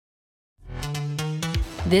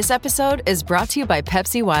This episode is brought to you by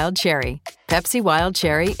Pepsi Wild Cherry. Pepsi Wild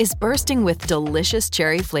Cherry is bursting with delicious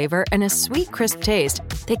cherry flavor and a sweet, crisp taste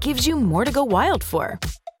that gives you more to go wild for.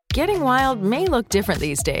 Getting wild may look different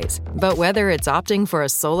these days, but whether it's opting for a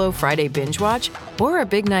solo Friday binge watch or a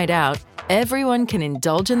big night out, everyone can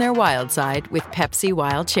indulge in their wild side with Pepsi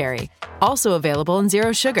Wild Cherry. Also available in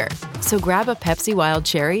Zero Sugar. So grab a Pepsi Wild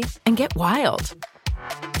Cherry and get wild.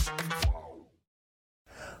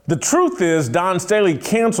 The truth is, Don Staley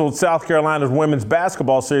canceled South Carolina's women's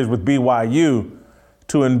basketball series with BYU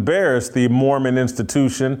to embarrass the Mormon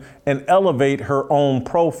institution and elevate her own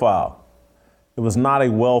profile. It was not a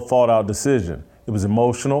well-thought-out decision. It was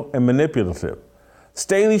emotional and manipulative.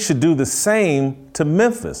 Staley should do the same to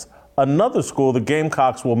Memphis, another school the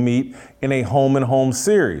Gamecocks will meet in a home-and-home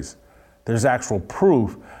series. There's actual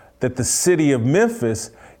proof that the city of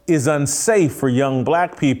Memphis is unsafe for young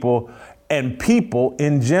black people and people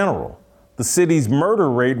in general. The city's murder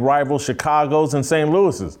rate rivals Chicago's and St.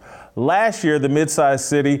 Louis's. Last year, the mid-sized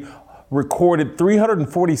city recorded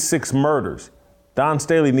 346 murders. Don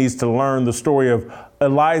Staley needs to learn the story of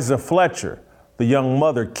Eliza Fletcher, the young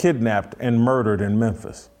mother kidnapped and murdered in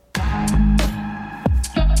Memphis.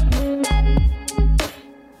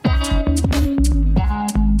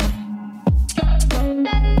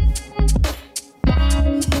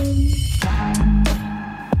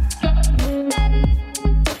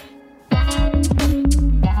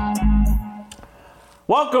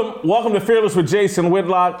 Welcome to Fearless with Jason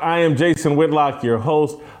Whitlock. I am Jason Whitlock, your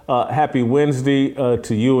host. Happy Wednesday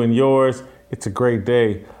to you and yours. It's a great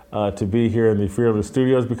day to be here in the Fearless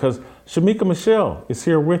Studios because Shamika Michelle is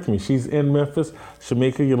here with me. She's in Memphis.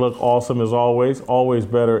 Shamika, you look awesome as always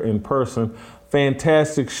better in person.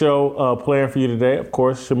 Fantastic show planned for you today. Of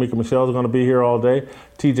course, Shamika Michelle is going to be here all day.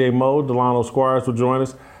 TJ Moe, Delano Squires will join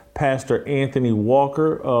us. Pastor Anthony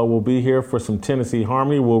Walker will be here for some Tennessee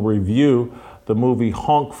Harmony. We'll review the movie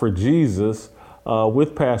Honk for Jesus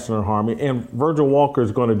with Pastor Harmony, and Virgil Walker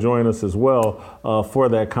is going to join us as well for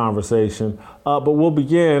that conversation. But we'll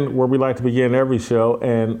begin where we like to begin every show,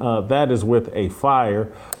 and that is with a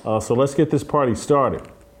fire. So let's get this party started.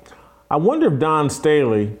 I wonder if Don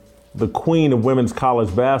Staley, the queen of women's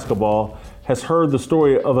college basketball, has heard the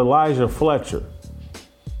story of Eliza Fletcher.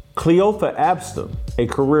 Cleotha Abston, a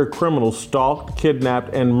career criminal, stalked,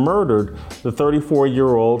 kidnapped, and murdered the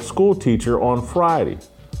 34-year-old school teacher on Friday.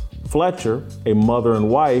 Fletcher, a mother and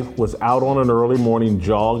wife, was out on an early morning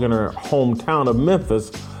jog in her hometown of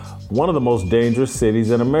Memphis, one of the most dangerous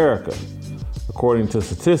cities in America. According to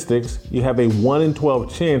statistics, you have a 1 in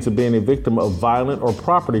 12 chance of being a victim of violent or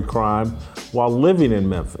property crime while living in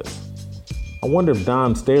Memphis. I wonder if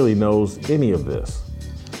Don Staley knows any of this.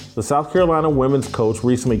 The South Carolina women's coach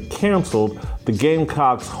recently canceled the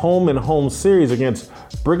Gamecocks' home-and-home series against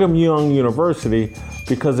Brigham Young University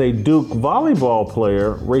because a Duke volleyball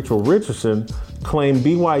player, Rachel Richardson, claimed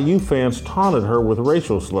BYU fans taunted her with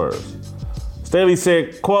racial slurs. Staley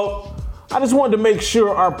said, quote, "I just wanted to make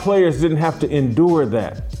sure our players didn't have to endure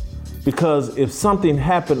that, because if something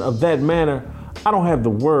happened of that manner, I don't have the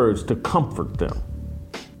words to comfort them."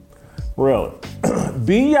 Really?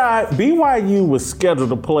 BYU was scheduled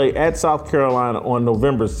to play at South Carolina on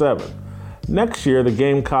November 7th. Next year, the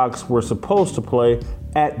Gamecocks were supposed to play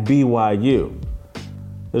at BYU.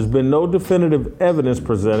 There's been no definitive evidence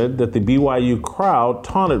presented that the BYU crowd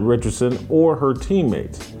taunted Richardson or her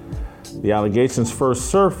teammates. The allegations first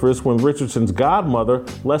surfaced when Richardson's godmother,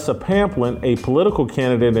 Lessa Pamplin, a political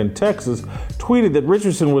candidate in Texas, tweeted that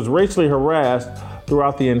Richardson was racially harassed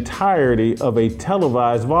throughout the entirety of a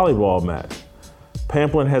televised volleyball match.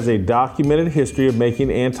 Pamplin has a documented history of making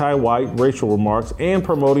anti-white racial remarks and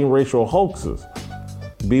promoting racial hoaxes.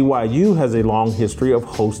 BYU has a long history of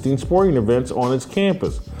hosting sporting events on its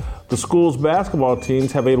campus. The school's basketball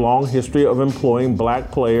teams have a long history of employing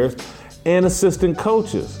black players and assistant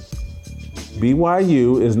coaches.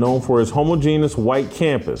 BYU is known for its homogeneous white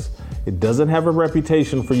campus. It doesn't have a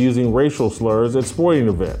reputation for using racial slurs at sporting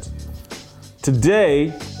events.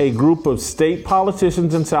 Today, a group of state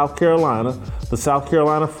politicians in South Carolina, the South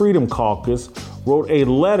Carolina Freedom Caucus, wrote a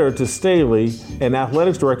letter to Staley and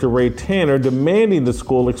Athletics Director Ray Tanner demanding the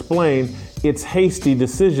school explain its hasty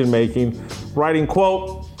decision-making, writing,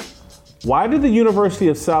 quote, "Why did the University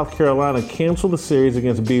of South Carolina cancel the series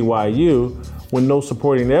against BYU when no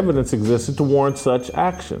supporting evidence existed to warrant such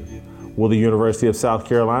action? Will the University of South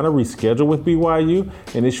Carolina reschedule with BYU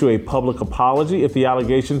and issue a public apology if the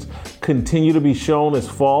allegations continue to be shown as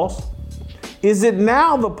false? Is it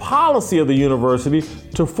now the policy of the university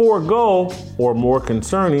to forego, or more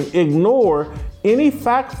concerning, ignore any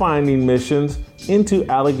fact-finding missions into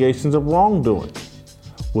allegations of wrongdoing?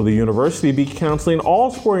 Will the university be canceling all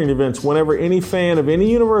sporting events whenever any fan of any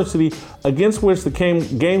university against which the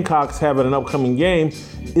Gamecocks have an upcoming game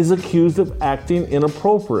is accused of acting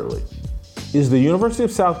inappropriately? Is the University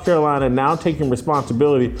of South Carolina now taking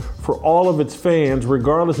responsibility for all of its fans,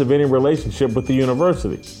 regardless of any relationship with the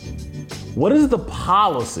university? What is the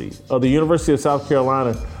policy of the University of South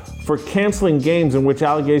Carolina for canceling games in which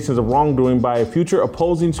allegations of wrongdoing by a future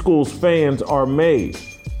opposing school's fans are made?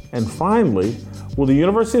 And finally, will the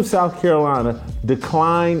University of South Carolina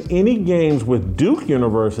decline any games with Duke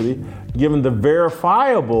University given the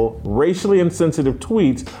verifiable racially insensitive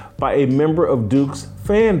tweets by a member of Duke's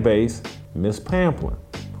fan base, Ms. Pamplin?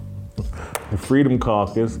 The Freedom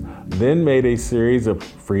Caucus then made a series of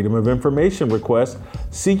Freedom of Information requests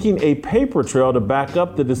seeking a paper trail to back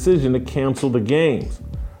up the decision to cancel the games.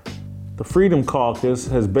 The Freedom Caucus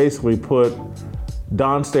has basically put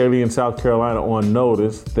Don Staley in South Carolina on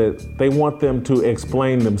notice that they want them to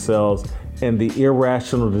explain themselves and the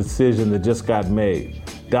irrational decision that just got made.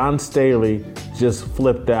 Don Staley just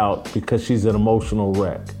flipped out because she's an emotional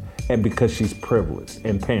wreck and because she's privileged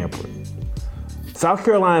and pampered. South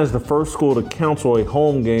Carolina is the first school to cancel a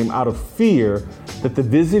home game out of fear that the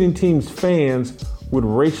visiting team's fans would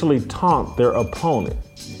racially taunt their opponent.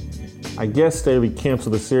 I guess Staley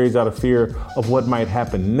canceled the series out of fear of what might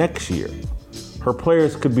happen next year. Her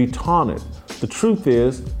players could be taunted. The truth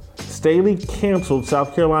is, Staley canceled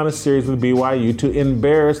South Carolina's series with BYU to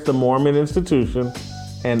embarrass the Mormon institution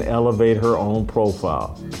and elevate her own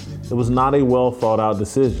profile. It was not a well thought out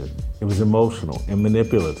decision. It was emotional and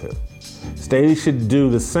manipulative. Staley should do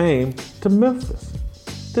the same to Memphis.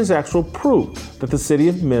 There's actual proof that the city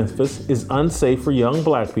of Memphis is unsafe for young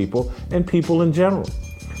black people and people in general.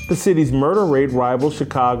 The city's murder rate rivals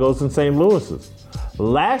Chicago's and St. Louis's.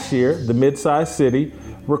 Last year, the mid-sized city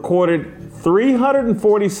recorded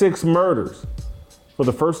 346 murders. For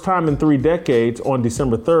the first time in 3 decades, on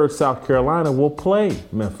December 3rd, South Carolina will play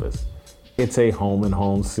Memphis. It's a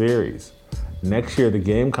home-and-home series. Next year, the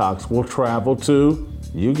Gamecocks will travel to,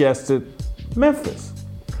 you guessed it, Memphis.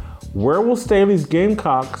 Where will Staley's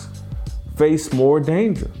Gamecocks face more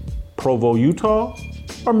danger? Provo, Utah,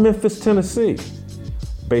 or Memphis, Tennessee?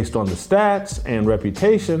 Based on the stats and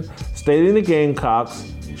reputation, Staley and the Gamecocks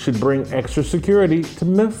should bring extra security to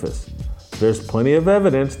Memphis. There's plenty of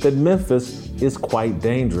evidence that Memphis is quite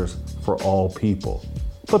dangerous for all people,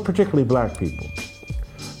 but particularly black people.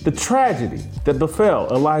 The tragedy that befell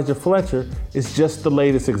Elijah Fletcher is just the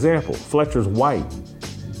latest example. Fletcher's white,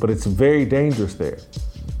 but it's very dangerous there.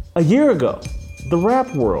 A year ago, the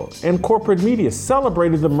rap world and corporate media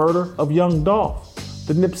celebrated the murder of Young Dolph,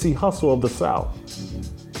 the Nipsey Hussle of the South.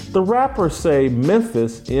 The rappers say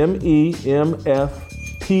Memphis, MEMFPHIS,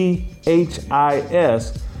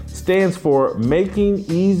 stands for making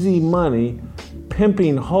easy money,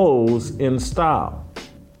 pimping hoes in style.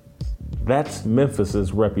 That's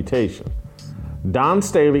Memphis's reputation. Don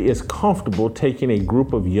Staley is comfortable taking a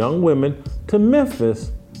group of young women to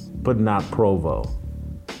Memphis, but not Provo.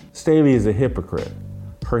 Staley is a hypocrite.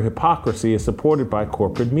 Her hypocrisy is supported by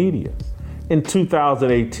corporate media. In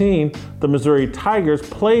 2018, the Missouri Tigers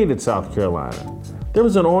played at South Carolina. There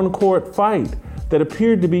was an on-court fight that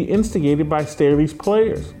appeared to be instigated by Staley's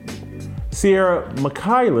players. Sierra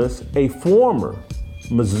Michaelis, a former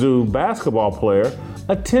Mizzou basketball player,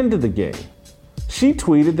 attended the game. She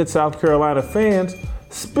tweeted that South Carolina fans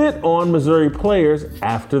spit on Missouri players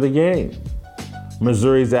after the game.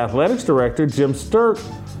 Missouri's athletics director, Jim Sturk,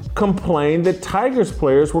 complained that Tigers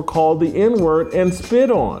players were called the N-word and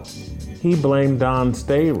spit on. He blamed Don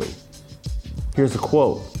Staley. Here's a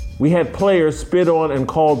quote. "We had players spit on and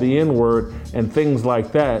called the N-word and things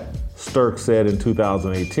like that," Sturk said in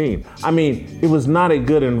 2018. I mean, it was not a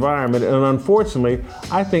good environment, and unfortunately,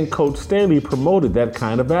 I think Coach Staley promoted that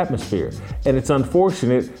kind of atmosphere, and it's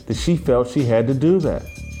unfortunate that she felt she had to do that.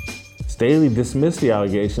 Staley dismissed the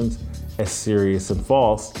allegations as serious and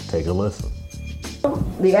false. Take a listen.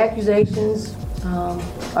 The accusations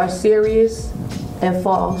are serious and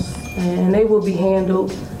false, and they will be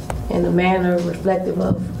handled in a manner reflective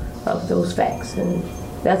of those facts. And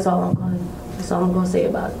that's all I'm going to say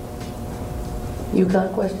about it. You got a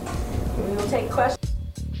question? We'll take questions.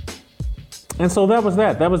 And so that was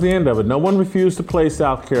that. That was the end of it. No one refused to play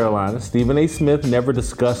South Carolina. Stephen A. Smith never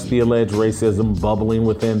discussed the alleged racism bubbling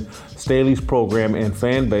within Staley's program and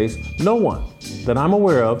fan base. No one that I'm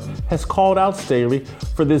aware of has called out Staley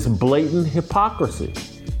for this blatant hypocrisy.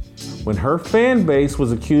 When her fan base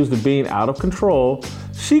was accused of being out of control,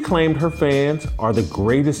 she claimed her fans are the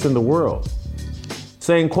greatest in the world,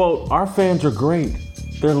 saying, quote, "Our fans are great.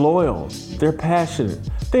 They're loyal. They're passionate.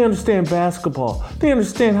 They understand basketball. They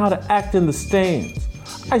understand how to act in the stands.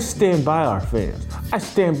 I stand by our fans. I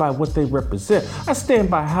stand by what they represent. I stand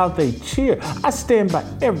by how they cheer. I stand by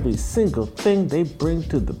every single thing they bring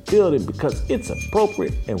to the building because it's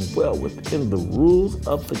appropriate and well within the rules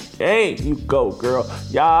of the game. You go, girl.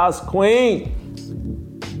 Yas, queen.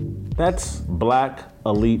 That's black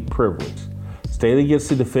elite privilege. Staley gets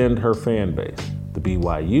to defend her fan base. The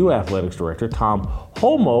BYU athletics director, Tom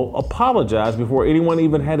Homo, apologized before anyone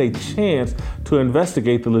even had a chance to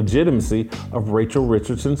investigate the legitimacy of Rachel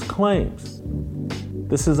Richardson's claims.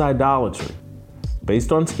 This is idolatry.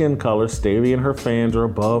 Based on skin color, Staley and her fans are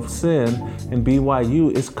above sin, and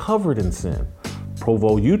BYU is covered in sin.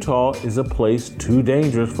 Provo, Utah is a place too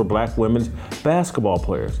dangerous for black women's basketball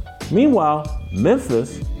players. Meanwhile,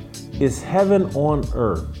 Memphis is heaven on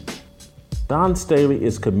earth. Don Staley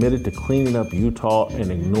is committed to cleaning up Utah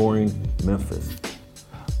and ignoring Memphis.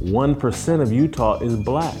 1% of Utah is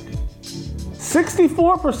black.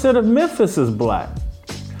 64% of Memphis is black.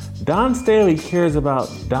 Don Staley cares about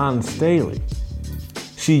Don Staley.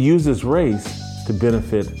 She uses race to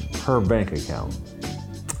benefit her bank account.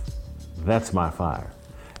 That's my fire.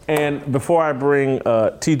 And before I bring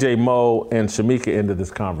TJ Moe and Shamika into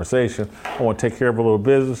this conversation, I want to take care of a little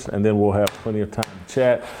business and then we'll have plenty of time to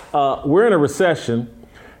chat. We're in a recession,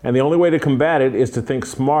 and the only way to combat it is to think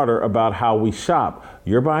smarter about how we shop.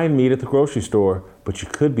 You're buying meat at the grocery store, but you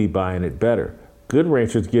could be buying it better. Good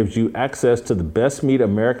Ranchers gives you access to the best meat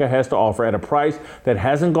America has to offer at a price that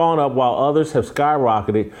hasn't gone up while others have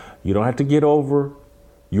skyrocketed. You don't have to get over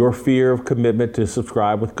your fear of commitment to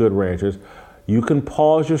subscribe with Good Ranchers. You can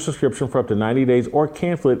pause your subscription for up to 90 days or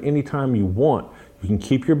cancel it anytime you want. You can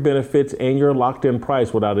keep your benefits and your locked-in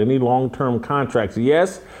price without any long-term contracts.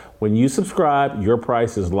 Yes, when you subscribe, your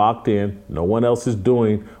price is locked in. No one else is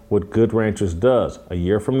doing what Good Ranchers does. A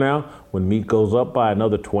year from now, when meat goes up by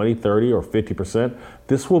another 20, 30, or 50%,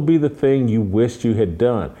 this will be the thing you wished you had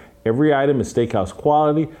done. Every item is steakhouse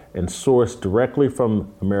quality and sourced directly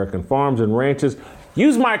from American farms and ranches.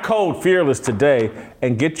 Use my code FEARLESS today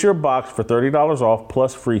and get your box for $30 off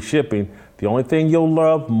plus free shipping. The only thing you'll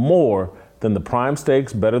love more than the prime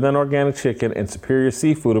steaks, better than organic chicken, and superior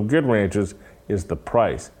seafood of Good Ranchers is the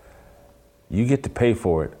price. You get to pay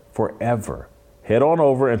for it forever. Head on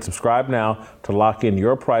over and subscribe now to lock in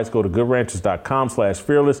your price. Go to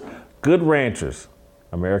goodranchers.com/fearless. Good Ranchers,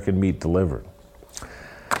 American meat delivered.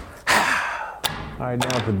 All right, now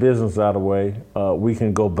that the business out of the way, we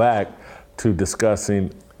can go back to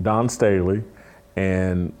discussing Don Staley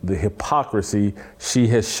and the hypocrisy she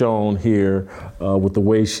has shown here with the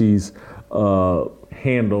way she's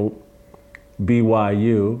handled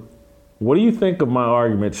BYU. What do you think of my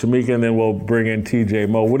argument, Shamika, and then we'll bring in TJ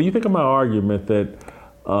Moe. What do you think of my argument that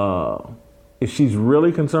if she's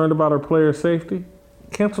really concerned about her players' safety,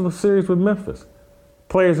 cancel the series with Memphis?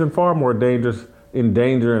 Players in far more danger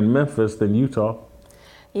in Memphis than Utah.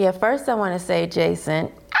 Yeah, first I want to say, Jason,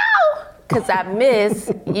 because I miss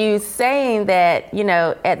you saying that, you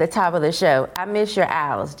know, at the top of the show. I miss your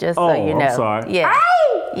owls, just so you know. I'm sorry. Yeah.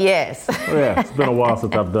 Yes. Yeah, it's been a while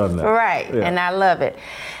since I've done that. Right, yeah. And I love it.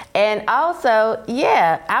 And also,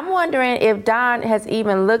 yeah, I'm wondering if Dawn has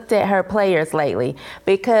even looked at her players lately,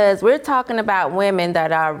 because we're talking about women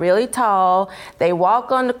that are really tall. They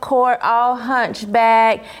walk on the court all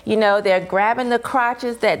hunchback. You know, they're grabbing the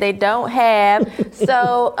crotches that they don't have.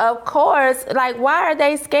 So, of course, like, why are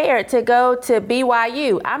they scared to go to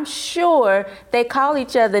BYU? I'm sure they call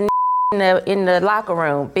each other in the locker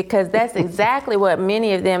room, because that's exactly what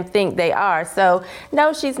many of them think they are. So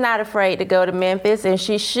no, she's not afraid to go to Memphis, and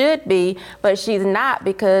she should be, but she's not,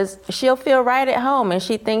 because she'll feel right at home, and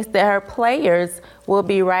she thinks that her players will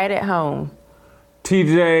be right at home.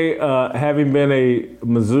 TJ, having been a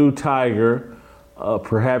Mizzou Tiger,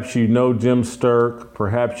 perhaps you know Jim Sturk,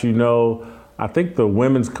 perhaps you know, I think the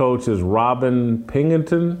women's coach is Robin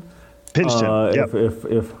Pingleton. Yep.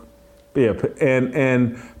 Yeah,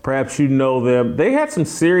 and perhaps you know them. They had some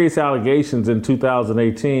serious allegations in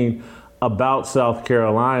 2018 about South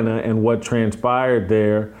Carolina and what transpired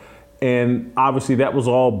there, and obviously that was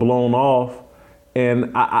all blown off.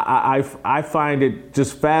 And I find it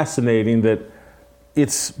just fascinating that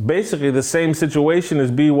it's basically the same situation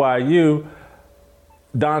as BYU.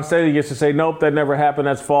 Don Staley gets to say, nope, that never happened,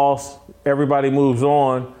 that's false. Everybody moves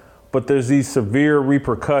on, but there's these severe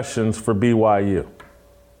repercussions for BYU.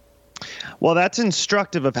 Well, that's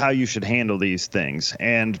instructive of how you should handle these things.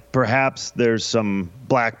 And perhaps there's some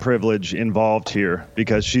black privilege involved here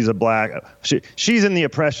because she's she's in the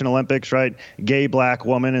oppression Olympics, right? Gay black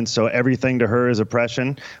woman. And so everything to her is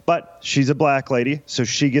oppression. But she's a black lady. So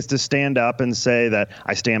she gets to stand up and say that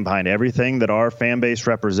I stand behind everything that our fan base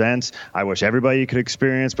represents. I wish everybody could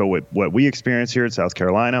experience, but what we experience here at South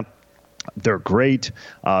Carolina, they're great.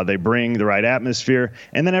 They bring the right atmosphere.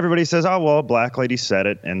 And then everybody says, oh, well, a black lady said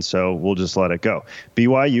it, and so we'll just let it go.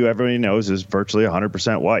 BYU, everybody knows, is virtually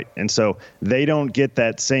 100% white. And so they don't get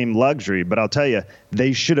that same luxury. But I'll tell you,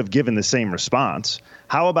 they should have given the same response.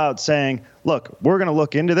 How about saying, look, we're going to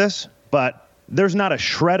look into this, but there's not a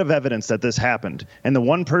shred of evidence that this happened. And the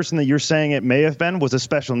one person that you're saying it may have been was a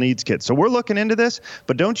special needs kid. So we're looking into this,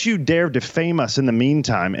 but don't you dare defame us in the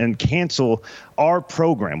meantime and cancel our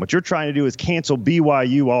program. What you're trying to do is cancel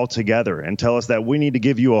BYU altogether and tell us that we need to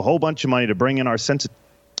give you a whole bunch of money to bring in our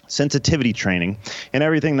sensitivity training and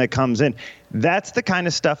everything that comes in. That's the kind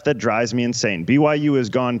of stuff that drives me insane. BYU has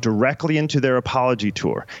gone directly into their apology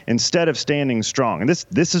tour instead of standing strong. And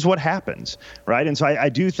this is what happens, right? And so I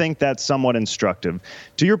do think that's somewhat instructive.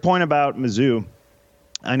 To your point about Mizzou,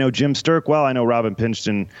 I know Jim Sturk well. I know Robin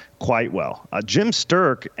Pinchton quite well. Jim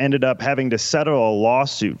Sturk ended up having to settle a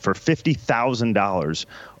lawsuit for $50,000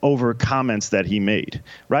 over comments that he made,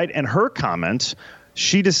 right? And her comments,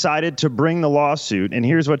 she decided to bring the lawsuit, and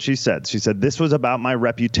here's what she said. She said, this was about my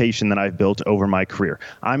reputation that I've built over my career.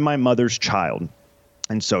 I'm my mother's child.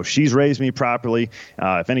 And so she's raised me properly.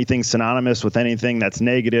 If anything's synonymous with anything that's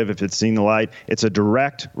negative, if it's seen the light, it's a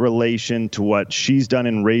direct relation to what she's done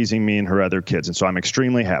in raising me and her other kids. And so I'm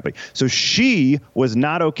extremely happy. So she was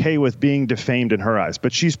not okay with being defamed in her eyes,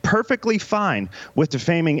 but she's perfectly fine with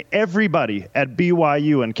defaming everybody at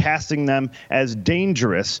BYU and casting them as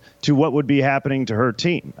dangerous to what would be happening to her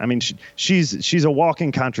team. I mean, she's a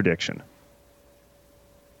walking contradiction.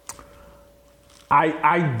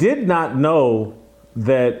 I did not know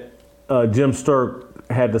that Jim Sturk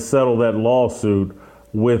had to settle that lawsuit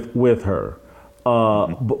with her.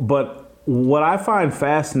 But what I find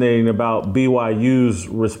fascinating about BYU's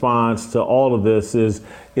response to all of this is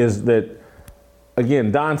that,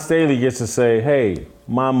 again, Don Staley gets to say, hey,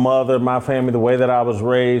 my mother, my family, the way that I was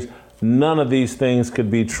raised, none of these things could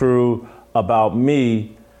be true about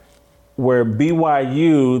me, where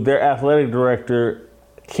BYU, their athletic director,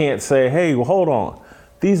 can't say, hey, well, hold on.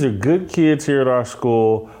 These are good kids here at our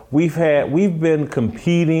school. We've been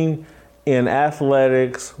competing in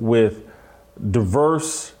athletics with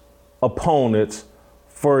diverse opponents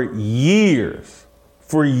for years.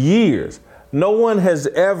 No one has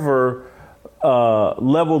ever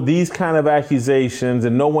leveled these kind of accusations,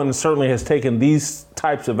 and no one certainly has taken these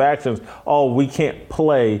types of actions. Oh, we can't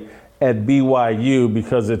play at BYU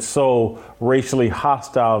because it's so racially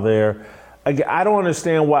hostile there. I don't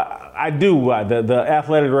understand why. I do. Why the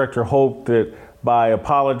athletic director hoped that by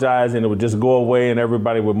apologizing it would just go away and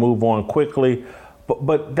everybody would move on quickly.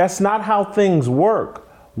 But that's not how things work.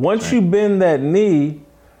 Once you bend that knee,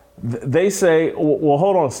 they say, well,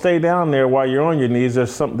 hold on, stay down there while you're on your knees. There's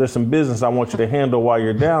some business I want you to handle while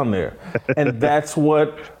you're down there. And that's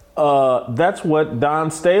what Don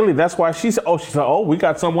Staley, that's why she said, we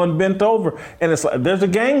got someone bent over. And it's like, there's a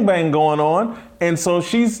gangbang going on. And so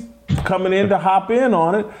she's coming in to hop in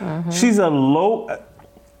on it. Mm-hmm. She's a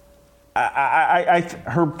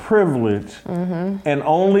her privilege, and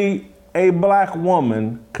only a black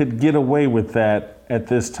woman could get away with that at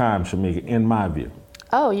this time, Shamika, in my view.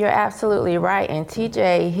 Oh, you're absolutely right. And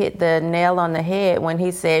TJ hit the nail on the head when he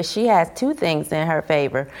said she has two things in her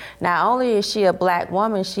favor. Not only is she a black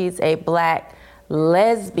woman, she's a black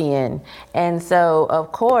lesbian. And so,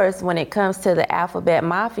 of course, when it comes to the alphabet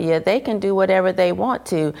mafia, they can do whatever they want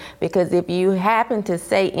to, because if you happen to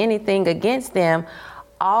say anything against them,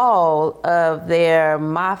 all of their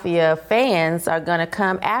mafia fans are going to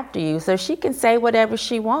come after you. So she can say whatever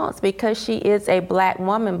she wants because she is a black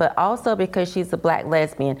woman, but also because she's a black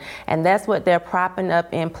lesbian. And that's what they're propping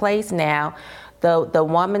up in place now. The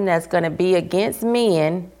woman that's going to be against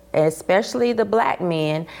men, especially the black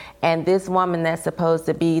men, and this woman that's supposed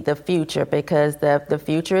to be the future, because the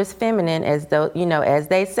future is feminine, as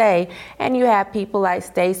they say. And you have people like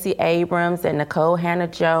Stacey Abrams and Nicole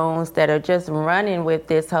Hannah-Jones that are just running with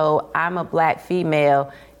this whole "I'm a black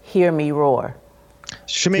female, hear me roar."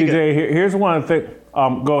 Shamika, TJ, here's one thing.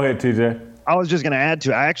 Go ahead, TJ. I was just going to add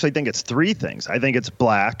to it. I actually think it's three things. I think it's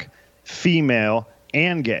black, female,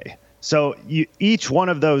 and gay. So each one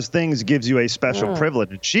of those things gives you a special privilege.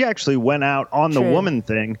 And she actually went out on the woman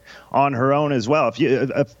thing on her own as well.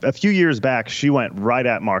 A few years back, she went right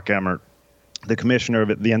at Mark Emmert the commissioner of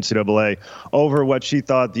the NCAA, over what she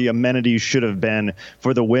thought the amenities should have been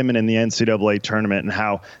for the women in the NCAA tournament, and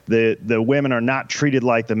how the women are not treated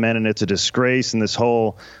like the men, and it's a disgrace, and this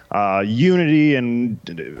whole unity and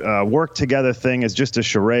work together thing is just a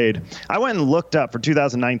charade. I went and looked up for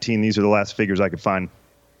 2019. These are the last figures I could find.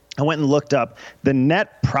 I went and looked up the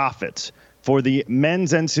net profits for the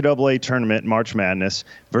men's NCAA tournament, March Madness,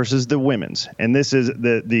 versus the women's. And this is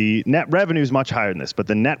the net revenue is much higher than this, but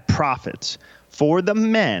the net profits for the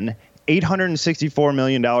men, $864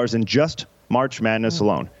 million in just March Madness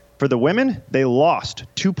alone. For the women, they lost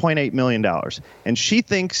 $2.8 million. And she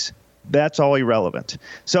thinks that's all irrelevant.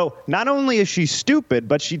 So not only is she stupid,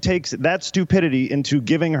 but she takes that stupidity into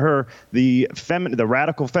giving her the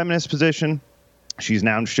radical feminist position. She's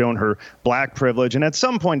now shown her black privilege, and at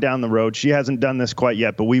some point down the road, she hasn't done this quite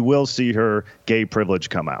yet, but we will see her gay privilege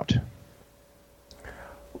come out.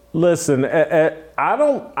 Listen, I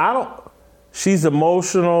don't. She's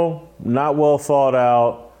emotional, not well thought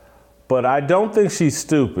out, but I don't think she's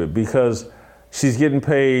stupid, because she's getting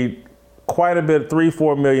paid quite a bit,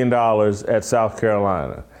 $3-4 million at South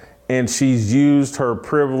Carolina, and she's used her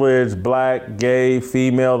privilege, black, gay,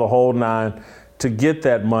 female, the whole nine, to get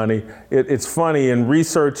that money. It's funny, in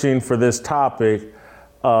researching for this topic,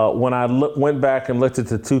 when I went back and looked at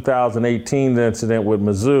the 2018 incident with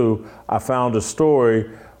Mizzou, I found a story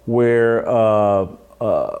where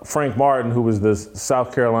Frank Martin, who was the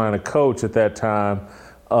South Carolina coach at that time,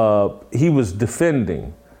 he was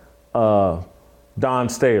defending Don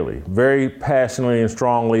Staley very passionately and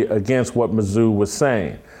strongly against what Mizzou was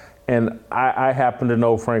saying. And I happen to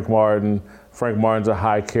know Frank Martin. Frank Martin's a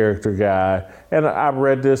high character guy. And I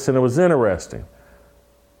read this and it was interesting.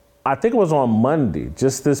 I think it was on Monday,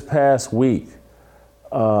 just this past week,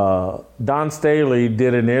 Don Staley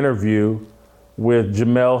did an interview with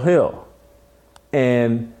Jamel Hill,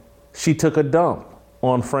 and she took a dump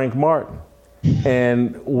on Frank Martin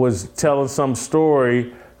and was telling some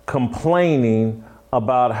story complaining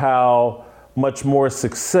about how much more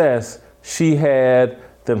success she had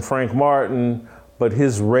than Frank Martin, but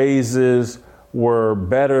his raises were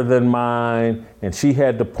better than mine, and she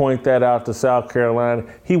had to point that out to South Carolina.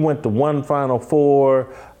 He went to one Final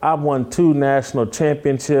Four. I won 2 national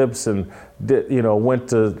championships and went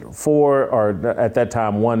to 4, or at that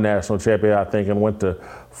time 1 national champion, I think, and went to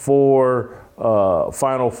 4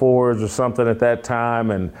 Final Fours or something at that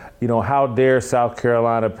time. And how dare South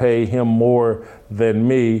Carolina pay him more than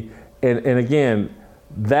me? And again,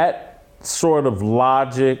 that sort of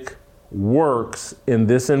logic works in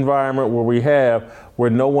this environment where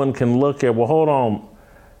no one can look at, well, hold on,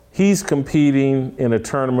 he's competing in a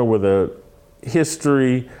tournament with a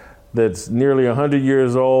history that's nearly 100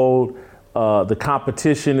 years old. The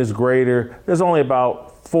competition is greater. There's only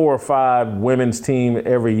about 4 or 5 women's team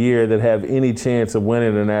every year that have any chance of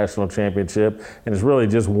winning a national championship, and it's really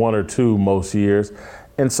just 1 or 2 most years.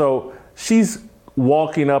 And so she's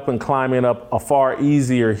walking up and climbing up a far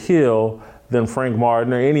easier hill than Frank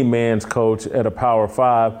Martin or any man's coach at a Power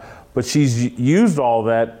 5, but she's used all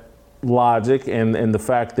that logic and the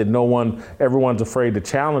fact that everyone's afraid to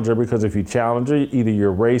challenge her, because if you challenge her, either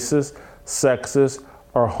you're racist, sexist,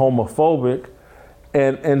 or homophobic,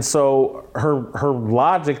 and so her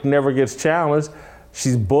logic never gets challenged.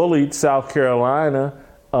 She's bullied South Carolina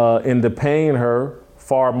into paying her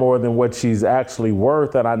far more than what she's actually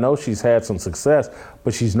worth, and I know she's had some success,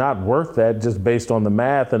 but she's not worth that just based on the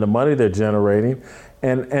math and the money they're generating.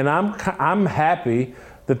 And I'm happy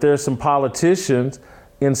that there's some politicians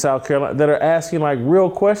in South Carolina that are asking real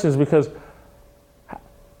questions, because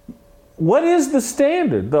what is the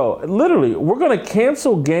standard though? Literally, we're going to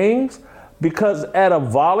cancel games because at a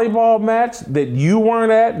volleyball match that you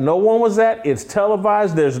weren't at, no one was at, it's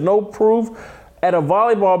televised, there's no proof. At a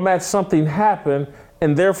volleyball match, something happened,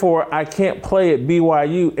 and therefore I can't play at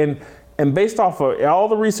BYU. And based off of all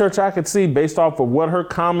the research I could see, based off of what her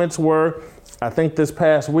comments were, I think this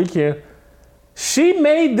past weekend, she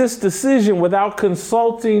made this decision without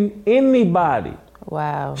consulting anybody.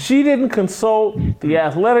 Wow. She didn't consult the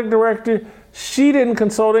athletic director. She didn't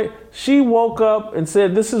consult it. She woke up and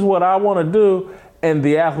said, this is what I want to do. And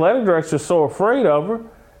the athletic director is so afraid of her,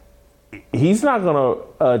 he's not going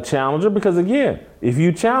to challenge her, because, again, if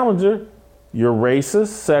you challenge her, you're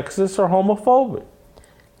racist, sexist, or homophobic.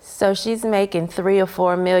 So she's making $3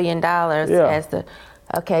 or $4 million as the.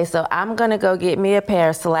 Okay, so I'm gonna go get me a pair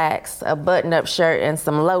of slacks, a button-up shirt, and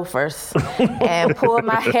some loafers, and pull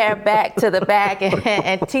my hair back to the back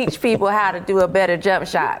and teach people how to do a better jump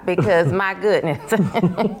shot, because my goodness.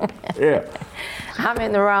 Yeah. I'm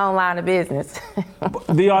in the wrong line of business.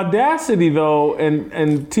 The audacity, though, and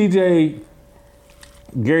TJ,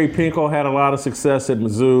 Gary Pinkel had a lot of success at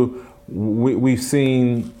Mizzou. We've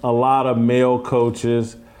seen a lot of male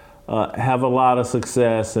coaches have a lot of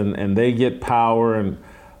success, and they get power.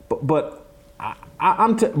 But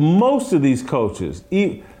most of these coaches,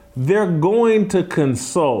 they're going to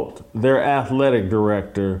consult their athletic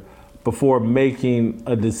director before making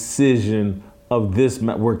a decision of this.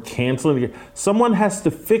 We're canceling it. Someone has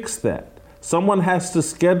to fix that. Someone has to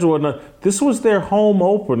schedule another. This was their home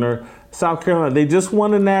opener, South Carolina. They just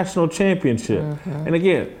won a national championship. Mm-hmm. And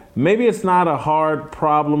again, maybe it's not a hard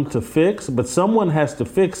problem to fix, but someone has to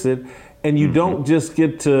fix it. And you don't just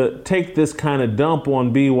get to take this kind of dump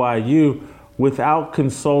on BYU without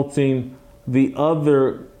consulting the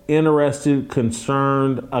other interested,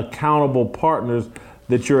 concerned, accountable partners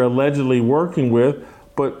that you're allegedly working with.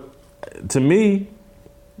 But to me,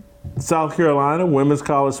 South Carolina, women's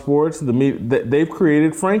college sports, they've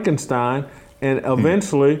created Frankenstein, and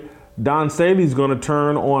eventually Don Staley's going to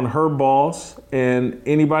turn on her boss and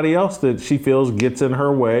anybody else that she feels gets in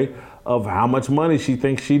her way of how much money she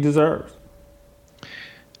thinks she deserves.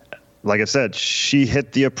 Like I said, she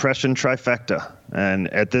hit the oppression trifecta.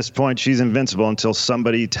 And at this point, she's invincible until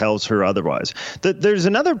somebody tells her otherwise. There's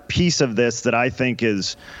another piece of this that I think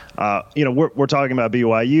is, we're talking about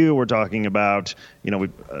BYU. We're talking about,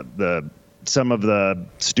 some of the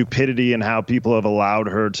stupidity and how people have allowed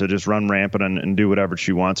her to just run rampant and do whatever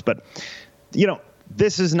she wants. But,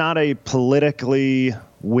 this is not a politically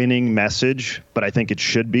winning message, but I think it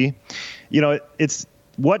should be. It's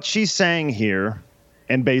what she's saying here.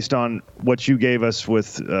 And based on what you gave us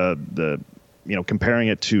with comparing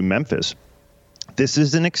it to Memphis, this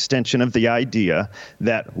is an extension of the idea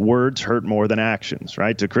that words hurt more than actions,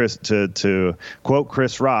 right? To quote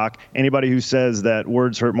Chris Rock, anybody who says that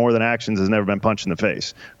words hurt more than actions has never been punched in the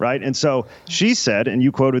face, right? And so she said, and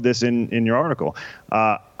you quoted this in your article,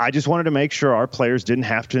 I just wanted to make sure our players didn't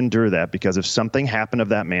have to endure that, because if something happened of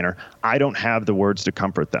that manner, I don't have the words to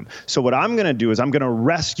comfort them. So what I'm going to do is I'm going to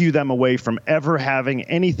rescue them away from ever having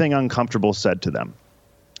anything uncomfortable said to them.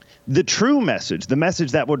 The true message, the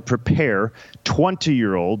message that would prepare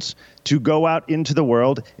 20-year-olds to go out into the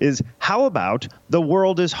world is, how about the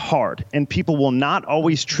world is hard and people will not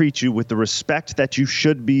always treat you with the respect that you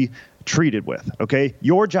should be treated with, okay?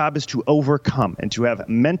 Your job is to overcome and to have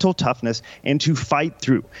mental toughness and to fight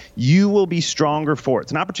through. You will be stronger for it.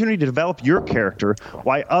 It's an opportunity to develop your character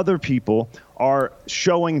while other people are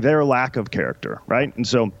showing their lack of character, right? And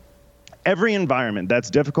so every environment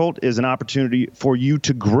that's difficult is an opportunity for you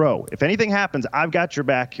to grow. If anything happens, I've got your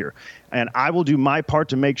back here, and I will do my part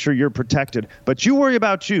to make sure you're protected. But you worry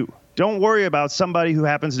about you. Don't worry about somebody who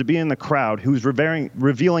happens to be in the crowd who's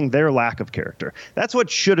revealing their lack of character. That's what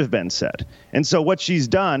should have been said. And so what she's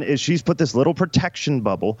done is she's put this little protection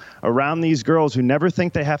bubble around these girls who never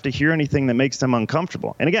think they have to hear anything that makes them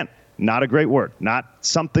uncomfortable. And again, not a great word, not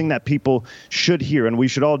something that people should hear, and we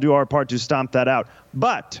should all do our part to stomp that out.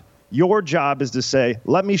 But your job is to say,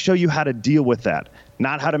 let me show you how to deal with that,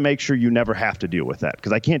 not how to make sure you never have to deal with that,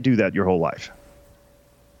 because I can't do that your whole life.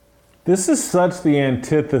 This is such the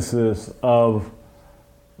antithesis of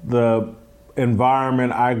the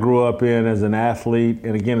environment I grew up in as an athlete.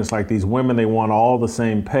 And again, it's like these women, they want all the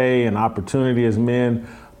same pay and opportunity as men,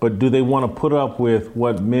 but do they want to put up with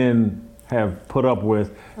what men have put up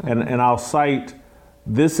with? And I'll cite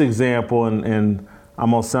this example, and I'm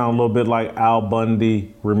going to sound a little bit like Al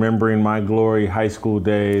Bundy, remembering my glory high school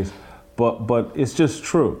days, but it's just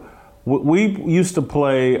true. We used to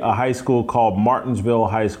play a high school called Martinsville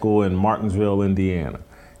High School in Martinsville, Indiana.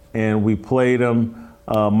 And we played them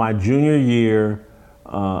my junior year.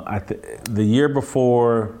 The year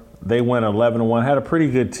before, they went 11-1, had a pretty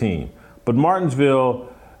good team. But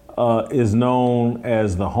Martinsville is known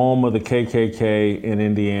as the home of the KKK in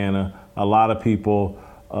Indiana. A lot of people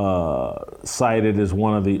cite it as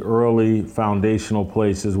one of the early foundational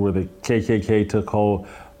places where the KKK took hold.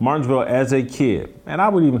 Martinsville as a kid, and I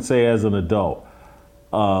would even say as an adult,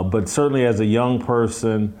 but certainly as a young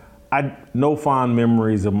person, no fond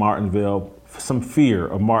memories of Martinsville, some fear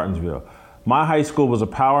of Martinsville. My high school was a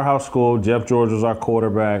powerhouse school. Jeff George was our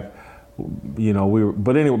quarterback.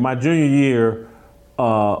 But anyway, my junior year,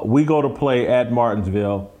 we go to play at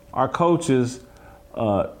Martinsville. Our coaches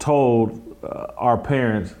told our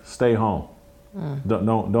parents, stay home.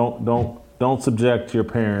 Don't subject your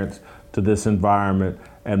parents to this environment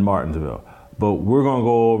at Martinsville. But we're going to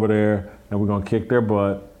go over there and we're going to kick their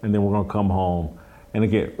butt, and then we're going to come home. And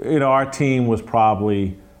again, our team was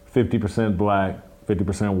probably 50% black,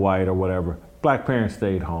 50% white or whatever. Black parents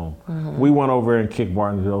stayed home. Mm-hmm. We went over and kicked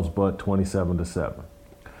Martinsville's butt 27-7.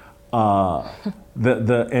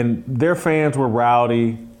 And their fans were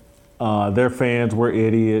rowdy. Their fans were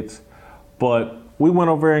idiots. But we went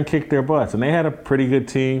over there and kicked their butts. And they had a pretty good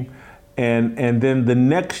team. And then the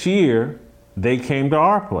next year, they came to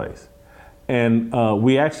our place. And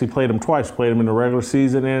we actually played them twice. Played them in the regular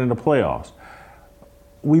season and in the playoffs.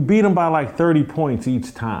 We beat them by like 30 points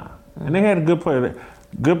each time. And they had a good player.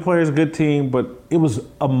 Good players, good team, but it was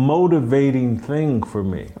a motivating thing for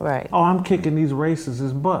me. Right. Oh, I'm kicking these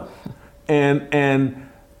racists' butt. And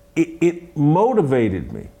it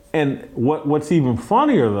motivated me. And what's even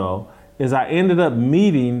funnier, though, is I ended up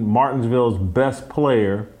meeting Martinsville's best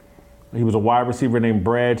player. He was a wide receiver named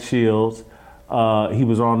Brad Shields. He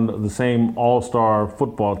was on the same all-star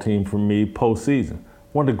football team for me postseason.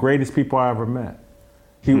 One of the greatest people I ever met.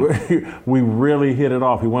 We really hit it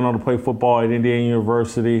off. He went on to play football at Indiana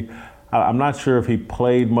University. I'm not sure if he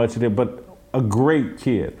played much of it, but a great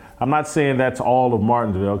kid. I'm not saying that's all of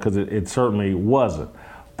Martinsville, because it certainly wasn't.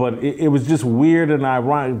 But it was just weird and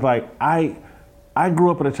ironic. Like, I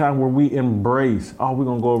grew up at a time where we embraced, we're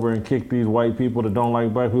going to go over and kick these white people that don't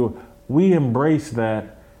like black people. We embrace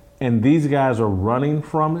that, and these guys are running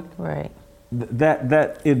from it. Right.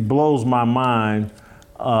 That it blows my mind.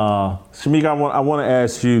 Shamik, I want to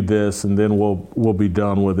ask you this, and then we'll be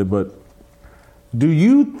done with it. But do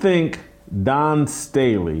you think Dawn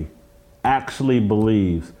Staley actually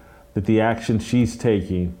believes that the actions she's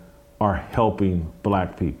taking are helping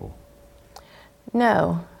black people?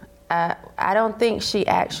 No, I don't think she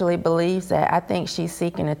actually believes that. I think she's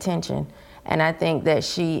seeking attention. And I think that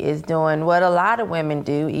she is doing what a lot of women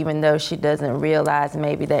do, even though she doesn't realize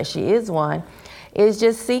maybe that she is one, is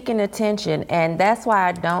just seeking attention. And that's why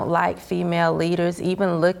I don't like female leaders,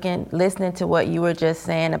 even listening to what you were just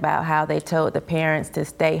saying about how they told the parents to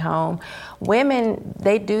stay home. Women,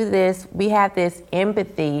 they do this, we have this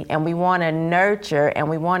empathy, and we want to nurture, and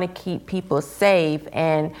we want to keep people safe.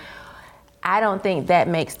 And I don't think that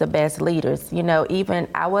makes the best leaders. You know, even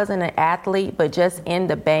I wasn't an athlete, but just in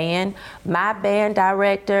the band, my band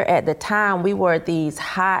director at the time, we wore these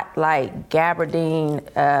hot, like gabardine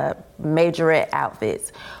majorette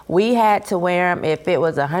outfits. We had to wear them if it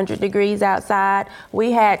was 100 degrees outside.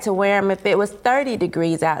 We had to wear them if it was 30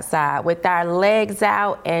 degrees outside, with our legs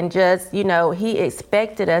out, and just, you know, he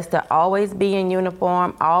expected us to always be in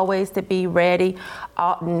uniform, always to be ready,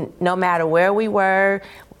 no matter where we were.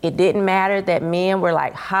 It didn't matter that men were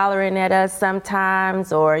like hollering at us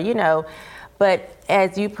sometimes, or, you know, but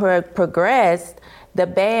as you progressed, the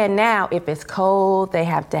band now, if it's cold, they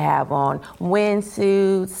have to have on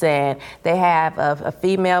windsuits, and they have a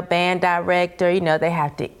female band director. You know, they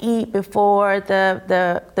have to eat before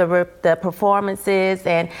the performances,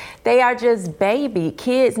 and they are just baby.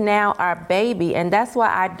 Kids now are baby, and that's why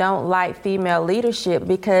I don't like female leadership,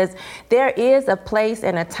 because there is a place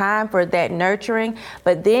and a time for that nurturing,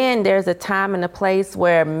 but then there's a time and a place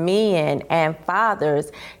where men and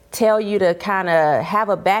fathers tell you to kind of have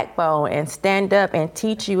a backbone and stand up and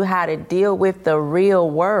teach you how to deal with the real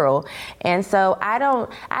world. And so I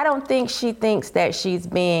don't think she thinks that she's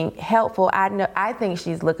being helpful. I think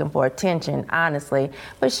she's looking for attention, honestly.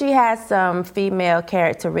 But she has some female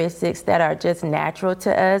characteristics that are just natural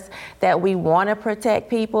to us, that we want to protect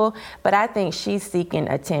people. But I think she's seeking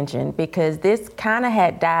attention, because this kind of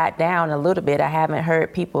had died down a little bit. I haven't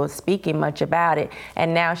heard people speaking much about it,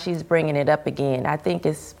 and now she's bringing it up again. I think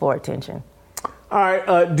it's for attention. All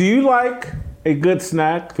right. Do you like a good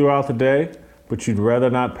snack throughout the day, but you'd rather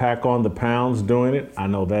not pack on the pounds doing it? I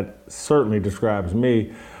know that certainly describes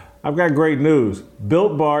me. I've got great news.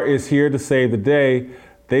 Built Bar is here to save the day.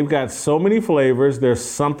 They've got so many flavors. There's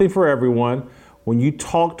something for everyone. When you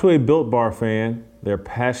talk to a Built Bar fan, they're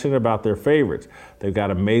passionate about their favorites. They've got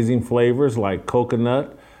amazing flavors like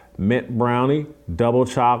coconut, mint brownie, double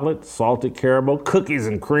chocolate, salted caramel, cookies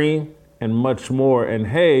and cream, and much more. And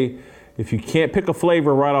hey, if you can't pick a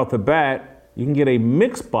flavor right off the bat, you can get a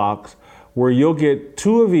mix box where you'll get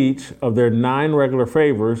 2 of each of their 9 regular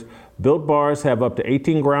flavors. Built Bars have up to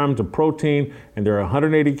 18 grams of protein, and they're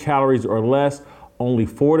 180 calories or less, only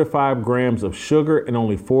 4 to 5 grams of sugar, and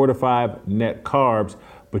only 4 to 5 net carbs.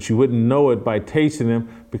 But you wouldn't know it by tasting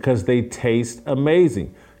them, because they taste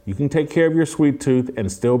amazing. You can take care of your sweet tooth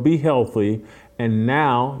and still be healthy. And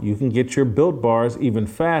now you can get your Built Bars even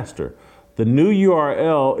faster. The new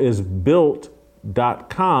URL is built.com.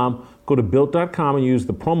 Go to built.com and use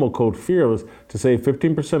the promo code FEARLESS to save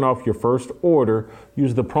 15% off your first order.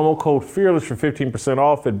 Use the promo code FEARLESS for 15%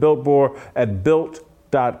 off at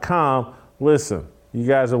built.com. Listen, you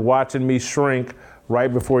guys are watching me shrink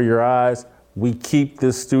right before your eyes. We keep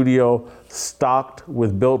this studio stocked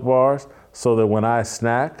with Built Bars so that when I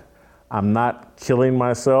snack, I'm not killing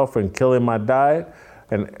myself and killing my diet.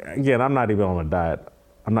 And again, I'm not even on a diet.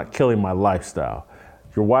 I'm not killing my lifestyle.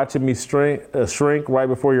 You're watching me shrink right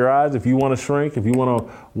before your eyes. If you want to shrink, if you want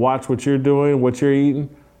to watch what you're doing, what you're eating,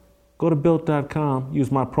 go to built.com.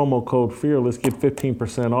 Use my promo code FEARLESS. Get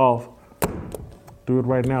 15% off. Do it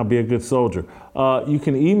right now. Be a good soldier. You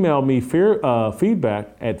can email me feedback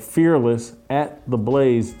at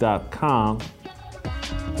fearless@theblaze.com.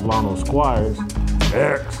 Delano Squires.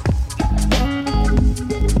 X.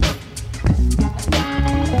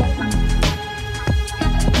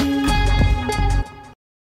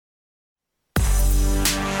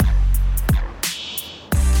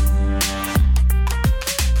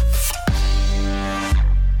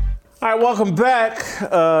 All right, welcome back.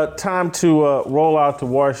 Time to roll out to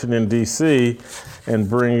Washington, D.C. and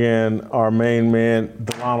bring in our main man,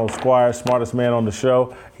 Delano Squires, smartest man on the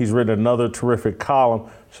show. He's written another terrific column.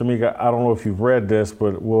 Shamika, I don't know if you've read this,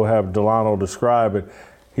 but we'll have Delano describe it.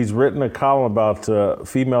 He's written a column about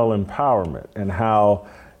female empowerment and how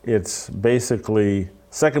it's basically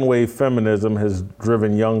second wave feminism has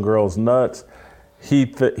driven young girls nuts.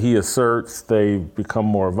 He asserts they've become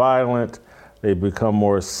more violent. They become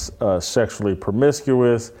more sexually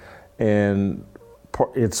promiscuous, and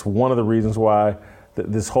it's one of the reasons why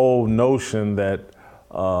this whole notion that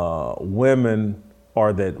women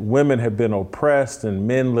have been oppressed and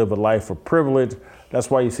men live a life of privilege.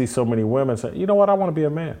 That's why you see so many women say, you know what, I want to be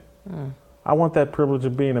a man. I want that privilege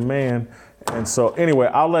of being a man. And so anyway,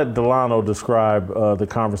 I'll let Delano describe the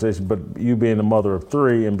conversation, but you being the mother of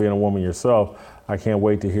three and being a woman yourself, I can't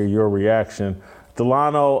wait to hear your reaction.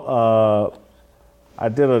 Delano, I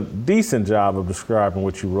did a decent job of describing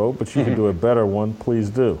what you wrote, but you can do a better one. Please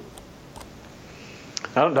do.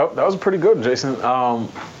 That was pretty good, Jason.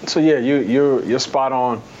 So yeah, you're spot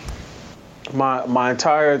on. My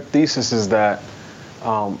entire thesis is that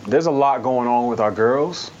there's a lot going on with our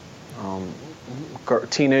girls.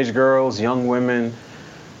 Teenage girls, young women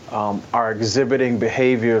are exhibiting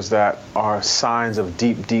behaviors that are signs of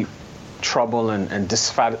deep trouble and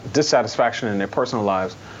dissatisfaction in their personal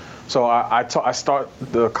lives. So I start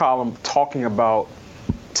the column talking about,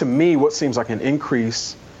 to me, what seems like an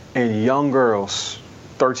increase in young girls,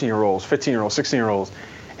 13-year-olds, 15-year-olds, 16-year-olds,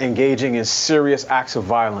 engaging in serious acts of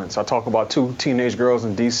violence. I talk about 2 teenage girls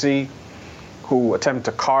in D.C. who attempted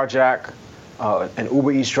to carjack an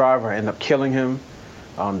Uber Eats driver, end up killing him.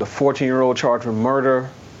 The 14-year-old charged with murder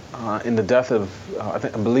in the death of, I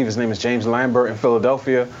believe his name is James Lambert in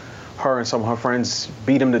Philadelphia. Her and some of her friends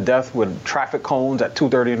beat him to death with traffic cones at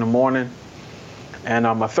 2:30 in the morning. And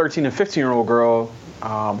a 13 and 15-year-old girl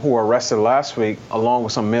who were arrested last week, along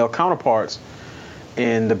with some male counterparts,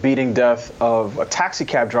 in the beating death of a taxi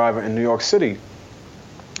cab driver in New York City.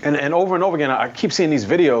 And over again, I keep seeing these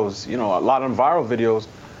videos, a lot of them viral videos,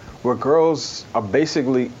 where girls are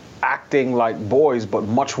basically acting like boys, but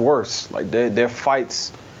much worse. Like their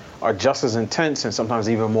fights are just as intense and sometimes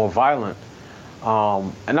even more violent.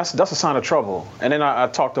 And that's a sign of trouble. And then I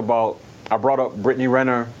brought up Brittany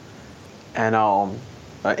Renner and an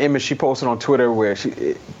image she posted on Twitter where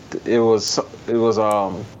it was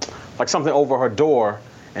like something over her door,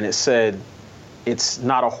 and it said, "It's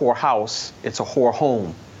not a whore house, it's a whore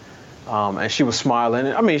home." And she was smiling.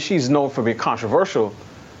 I mean, she's known for being controversial,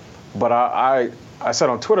 but I said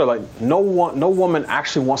on Twitter, like, no woman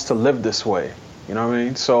actually wants to live this way. You know what I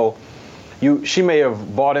mean? So she may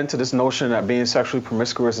have bought into this notion that being sexually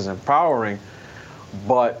promiscuous is empowering,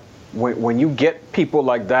 but when you get people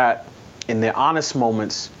like that in their honest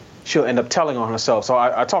moments, she'll end up telling on herself. So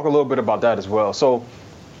I talk a little bit about that as well. So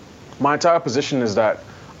my entire position is that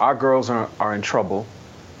our girls are in trouble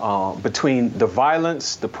between the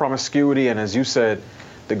violence, the promiscuity, and as you said,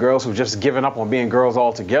 the girls who've just given up on being girls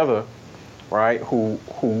altogether, right? Who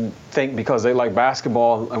think because they like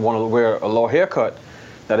basketball and want to wear a low haircut,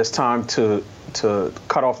 that it's time to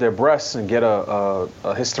cut off their breasts and get a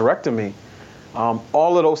hysterectomy.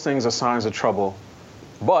 All of those things are signs of trouble.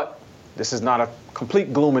 But this is not a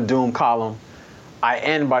complete gloom and doom column. I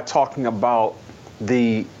end by talking about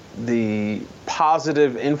the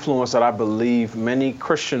positive influence that I believe many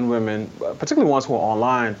Christian women, particularly ones who are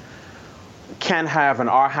online, can have and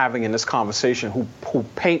are having in this conversation, who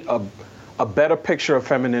paint a better picture of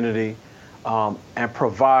femininity and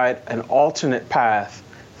provide an alternate path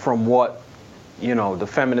from what the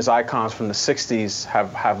feminist icons from the 60s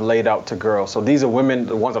have laid out to girls. So these are women,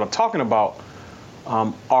 the ones that I'm talking about,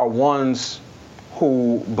 are ones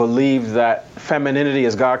who believe that femininity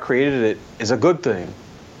as God created it is a good thing,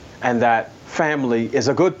 and that family is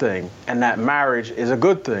a good thing, and that marriage is a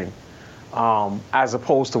good thing, as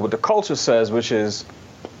opposed to what the culture says, which is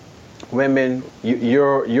women,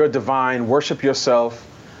 you're divine, worship yourself,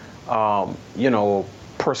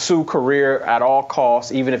 pursue career at all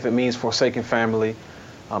costs, even if it means forsaking family,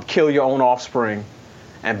 kill your own offspring,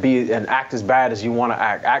 and act as bad as you want to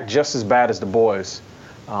act just as bad as the boys.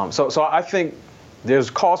 So I think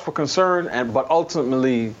there's cause for concern, but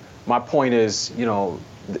ultimately my point is,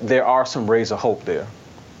 there are some rays of hope there.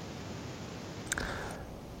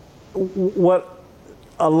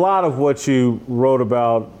 A lot of what you wrote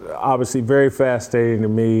about, obviously very fascinating to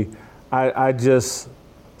me. I just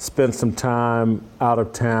spent some time out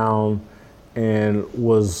of town and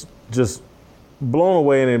was just blown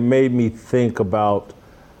away, and it made me think about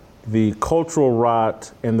the cultural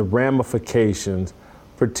rot and the ramifications,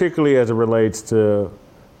 particularly as it relates to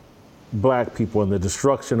Black people and the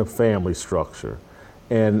destruction of family structure.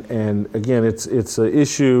 And again, it's an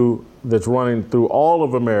issue that's running through all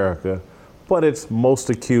of America, but it's most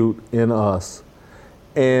acute in us.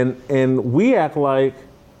 And we act like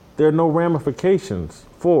there are no ramifications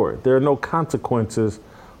for it. There are no consequences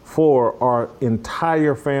for our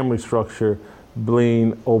entire family structure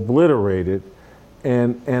being obliterated.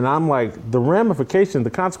 And I'm like, the ramifications,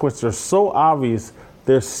 the consequences are so obvious,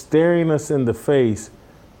 they're staring us in the face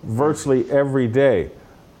virtually every day.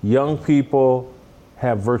 Young people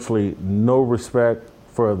have virtually no respect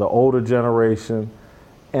for the older generation.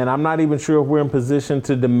 And I'm not even sure if we're in position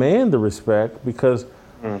to demand the respect because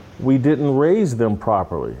we didn't raise them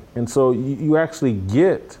properly. And so you actually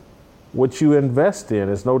get what you invest in.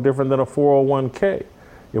 It's no different than a 401k.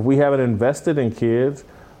 If we haven't invested in kids,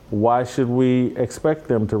 why should we expect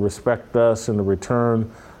them to respect us and to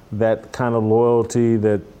return that kind of loyalty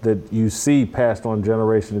that you see passed on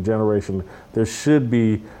generation to generation? There should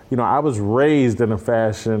be, I was raised in a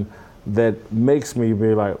fashion that makes me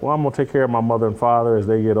be like, well, I'm gonna take care of my mother and father as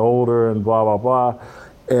they get older and blah, blah, blah.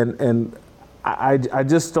 And I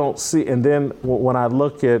just don't see, and then when I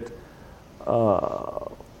look at,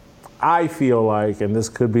 I feel like, and this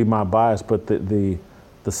could be my bias, but the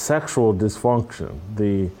sexual dysfunction,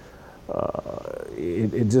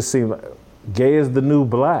 it just seems like gay is the new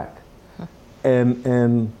Black.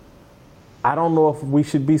 And I don't know if we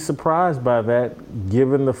should be surprised by that,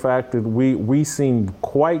 given the fact that we seem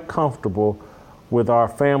quite comfortable with our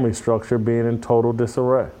family structure being in total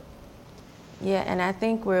disarray. Yeah, and I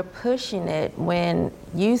think we're pushing it. When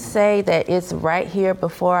you say that it's right here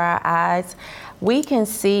before our eyes, we can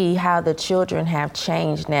see how the children have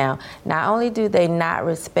changed now. Not only do they not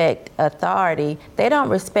respect authority, they don't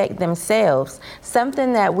respect themselves.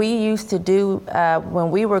 Something that we used to do when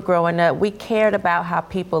we were growing up, we cared about how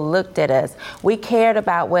people looked at us. We cared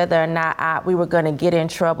about whether or not we were going to get in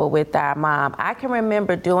trouble with our mom. I can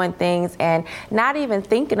remember doing things and not even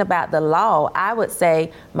thinking about the law. I would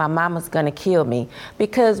say, my mama's going to kill me,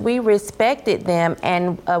 because we respected them,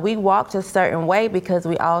 and we walked a certain way because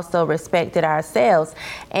we also respected ourselves.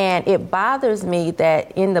 And it bothers me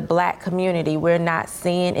that in the Black community, we're not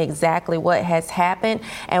seeing exactly what has happened.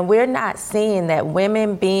 And we're not seeing that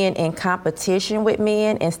women being in competition with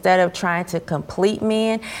men instead of trying to complete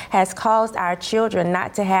men has caused our children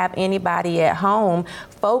not to have anybody at home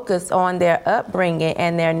focus on their upbringing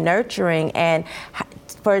and their nurturing and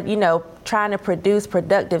for, trying to produce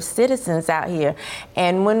productive citizens out here.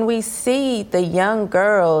 And when we see the young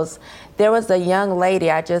girls, there was a young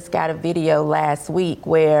lady, I just got a video last week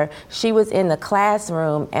where she was in the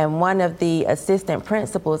classroom and one of the assistant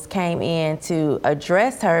principals came in to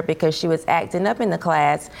address her because she was acting up in the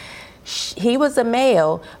class. He was a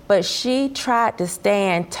male, but she tried to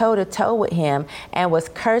stand toe-to-toe with him and was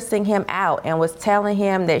cursing him out and was telling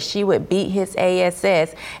him that she would beat his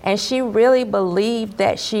ass, and she really believed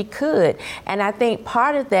that she could. And I think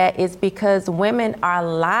part of that is because women are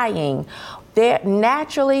lying.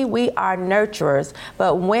 Naturally, we are nurturers,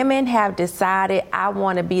 but women have decided, I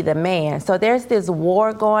want to be the man. So there's this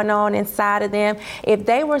war going on inside of them. If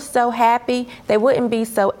they were so happy, they wouldn't be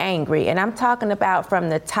so angry. And I'm talking about from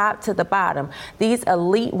the top to the bottom. These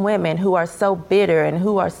elite women who are so bitter and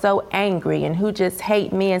who are so angry and who just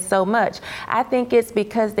hate men so much. I think it's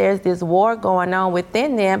because there's this war going on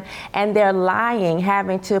within them, and they're lying,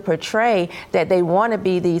 having to portray that they want to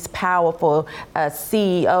be these powerful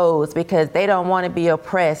CEOs because they don't want to be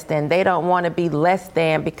oppressed and they don't want to be less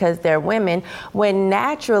than because they're women, when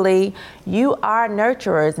naturally you are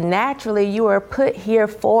nurturers. Naturally you are put here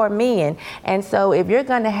for men. And so if you're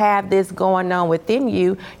going to have this going on within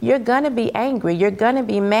you, you're going to be angry, you're going to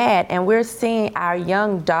be mad. And we're seeing our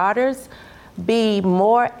young daughters be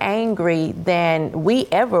more angry than we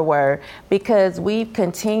ever were, because we've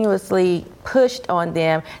continuously pushed on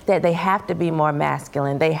them that they have to be more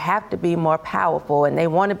masculine, they have to be more powerful, and they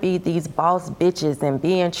want to be these boss bitches and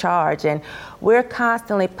be in charge. And we're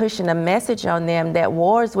constantly pushing a message on them that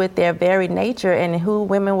wars with their very nature and who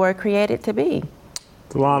women were created to be.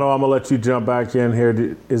 Delano, I'm gonna let you jump back in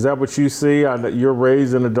here. Is that what you see? You're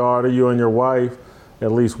raising a daughter, you and your wife,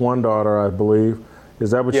 at least one daughter, I believe.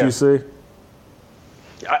 Is that what you see?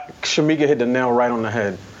 Shamika hit the nail right on the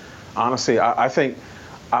head. Honestly, I think,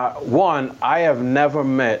 one, I have never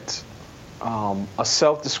met a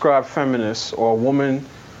self-described feminist or a woman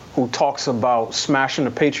who talks about smashing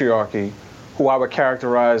the patriarchy who I would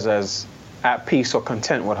characterize as at peace or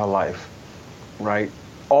content with her life, right?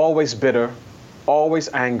 Always bitter, always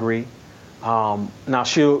angry. Now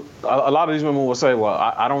a lot of these women will say, well,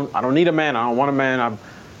 I don't need a man, I don't want a man,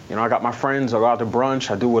 I got my friends, I go out to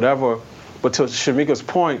brunch, I do whatever. But to Shamika's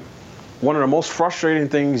point, one of the most frustrating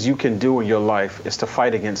things you can do in your life is to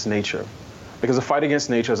fight against nature. Because a fight against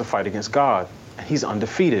nature is a fight against God, and he's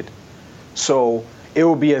undefeated. So it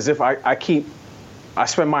would be as if I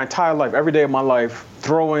spend my entire life, every day of my life,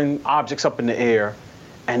 throwing objects up in the air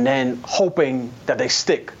and then hoping that they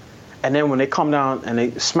stick. And then when they come down and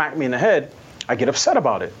they smack me in the head, I get upset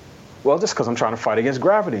about it. Well, just because I'm trying to fight against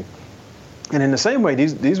gravity. And in the same way,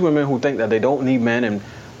 these women who think that they don't need men, and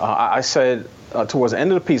I said towards the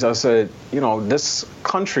end of the piece, I said, this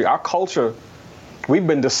country, our culture, we've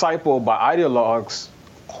been discipled by ideologues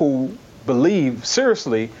who believe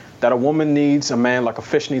seriously that a woman needs a man like a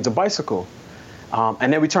fish needs a bicycle.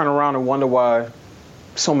 And then we turn around and wonder why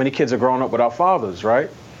so many kids are growing up without fathers, right?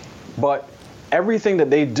 But everything that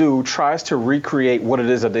they do tries to recreate what it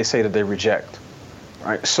is that they say that they reject,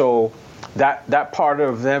 right? So that part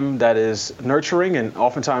of them that is nurturing and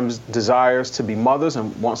oftentimes desires to be mothers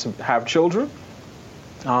and wants to have children,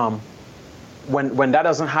 when that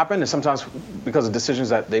doesn't happen, and sometimes because of decisions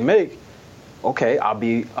that they make, okay, I'll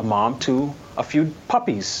be a mom to a few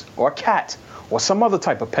puppies or a cat or some other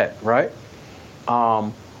type of pet, right?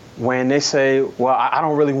 When they say, well, I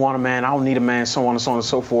don't really want a man, I don't need a man, so on and so on and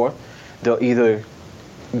so forth, they'll either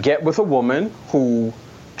get with a woman who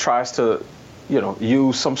tries to,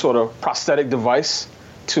 use some sort of prosthetic device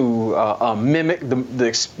to mimic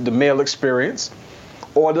the male experience,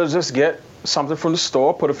 or they'll just get something from the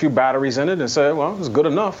store, put a few batteries in it, and say, well, it's good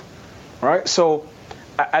enough, right? So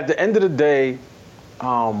at the end of the day,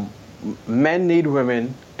 men need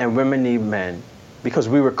women and women need men because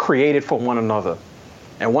we were created for one another.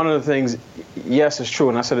 And one of the things, yes, it's true,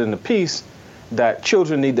 and I said it in the piece, that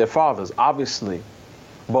children need their fathers, obviously.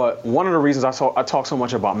 But one of the reasons I talk so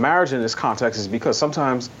much about marriage in this context is because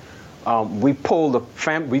sometimes we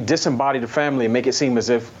disembody the family and make it seem as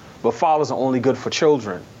if the fathers are only good for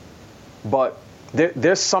children. But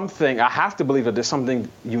there's something, I have to believe that there's something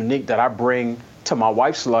unique that I bring to my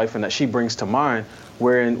wife's life and that she brings to mine,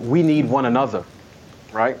 wherein we need one another,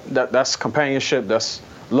 right? That's companionship, that's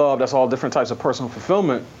love, that's all different types of personal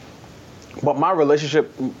fulfillment. But my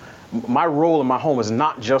relationship, my role in my home is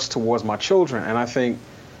not just towards my children. And I think,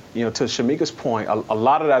 to Shamika's point, a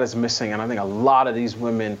lot of that is missing. And I think a lot of these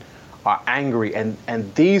women are angry. And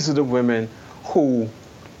these are the women who,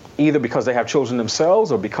 either because they have children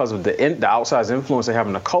themselves or because of the outsized influence they have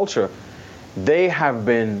in the culture, they have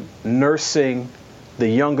been nursing the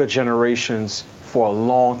younger generations for a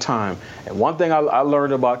long time. And one thing I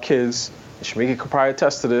learned about kids, and Shamika could probably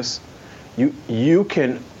attest to this, you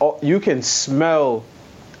can smell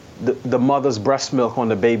the mother's breast milk on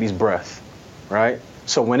the baby's breath, right?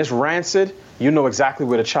 So when it's rancid, you know exactly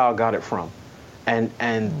where the child got it from. And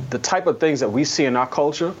the type of things that we see in our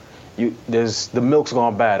culture, the milk's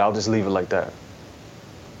gone bad. I'll just leave it like that.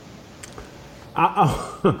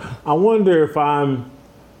 I wonder if I'm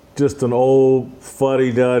just an old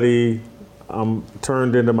fuddy-duddy. I'm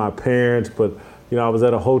turned into my parents, but I was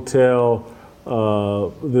at a hotel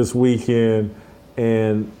this weekend,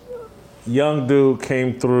 and young dude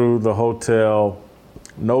came through the hotel,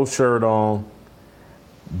 no shirt on,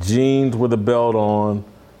 jeans with a belt on,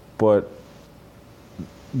 but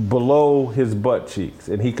below his butt cheeks,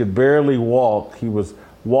 and he could barely walk. He was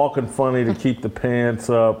walking funny to keep the pants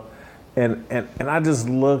up, and I just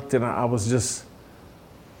looked, and I was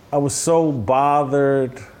so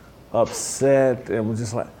bothered, upset, and was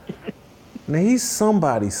just like, now he's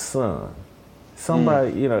somebody's son.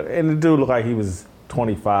 Somebody, and the dude looked like he was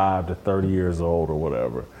 25 to 30 years old or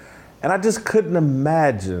whatever. And I just couldn't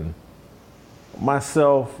imagine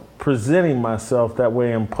myself presenting myself that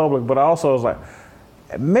way in public. But I also was like,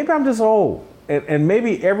 maybe I'm just old. And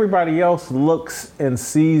maybe everybody else looks and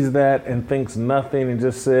sees that and thinks nothing and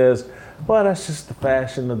just says, well, that's just the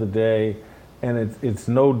fashion of the day, and it's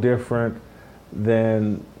no different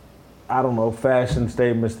than, I don't know, fashion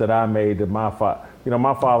statements that I made that my father.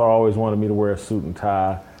 My father always wanted me to wear a suit and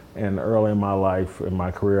tie, and early in my life, in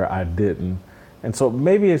my career, I didn't. And so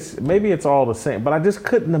maybe it's all the same, but I just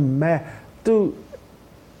couldn't imagine, dude.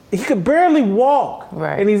 He could barely walk,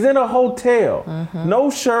 right. And he's in a hotel,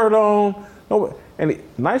 no shirt on,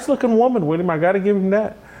 nice looking woman with him. I got to give him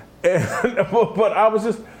that. But I was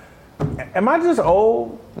just, am I just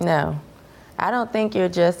old? No. I don't think you're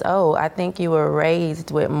just old. I think you were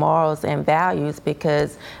raised with morals and values,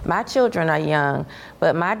 because my children are young,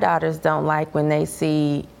 but my daughters don't like when they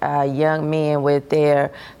see young men with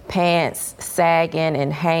their pants sagging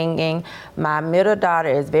and hanging. My middle daughter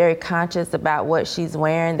is very conscious about what she's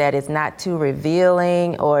wearing, that is not too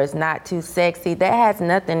revealing or is not too sexy. That has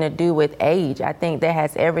nothing to do with age. I think that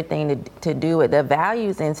has everything to do with the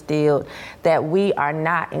values instilled that we are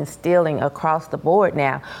not instilling across the board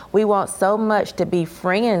now. We want so much to be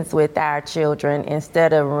friends with our children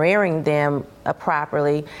instead of rearing them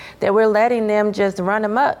properly, that we're letting them just run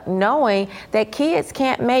amok, knowing that kids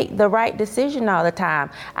can't make the right decision all the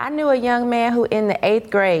time. I knew a young man who in the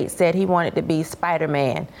 8th grade said he wanted to be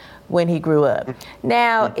Spider-Man when he grew up.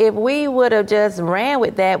 Now, if we would have just ran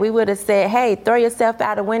with that, we would have said, hey, throw yourself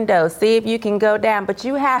out a window, see if you can go down. But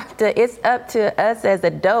you have to, it's up to us as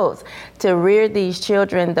adults to rear these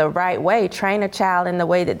children the right way, train a child in the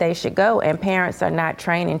way that they should go. And parents are not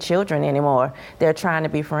training children anymore. They're trying to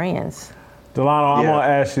be friends. Delano, I'm going to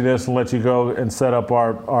ask you this and let you go and set up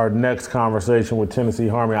our next conversation with Tennessee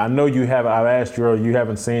Harmony. I know you haven't, I've asked you earlier, you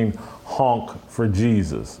haven't seen Honk for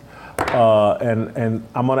Jesus. And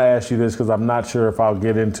I'm going to ask you this because I'm not sure if I'll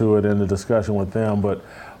get into it in the discussion with them. But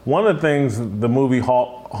one of the things the movie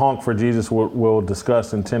Honk for Jesus will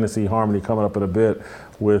discuss in Tennessee Harmony coming up in a bit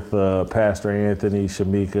with Pastor Anthony,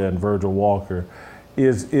 Shamika, and Virgil Walker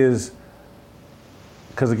is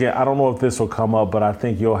because, again, I don't know if this will come up, but I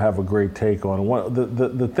think you'll have a great take on it.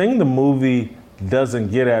 The thing the movie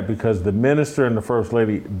doesn't get at, because the minister and the first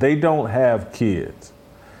lady, they don't have kids.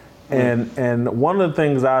 And one of the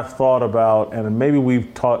things I've thought about, and maybe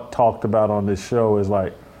we've talked about on this show, is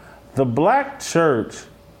like the black church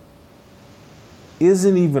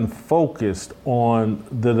isn't even focused on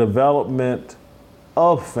the development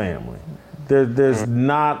of family. There's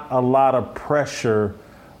not a lot of pressure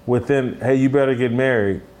within, hey, you better get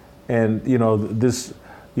married. And,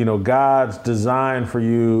 God's design for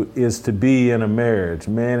you is to be in a marriage,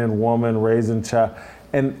 man and woman, raising child.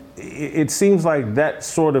 And it seems like that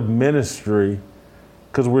sort of ministry,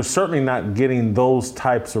 because we're certainly not getting those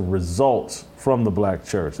types of results from the black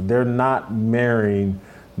church. They're not marrying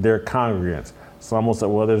their congregants. Some will say,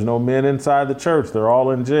 well, there's no men inside the church. They're all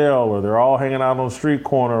in jail, or they're all hanging out on the street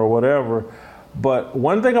corner or whatever. But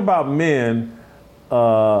one thing about men,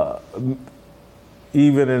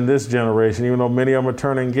 even in this generation, even though many of them are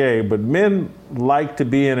turning gay, but men like to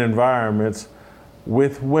be in environments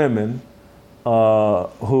with women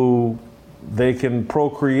who they can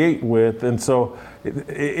procreate with. And so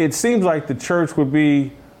it seems like the church would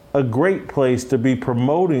be a great place to be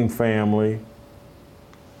promoting family,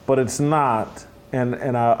 but it's not.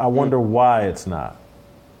 And I wonder why it's not.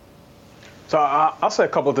 So I'll say a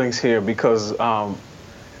couple of things here, because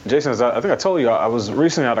Jason, as I think I told you, I was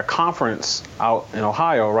recently at a conference out in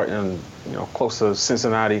Ohio, right in, close to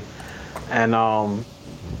Cincinnati. And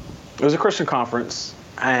it was a Christian conference.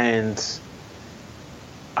 And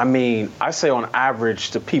I mean, I say on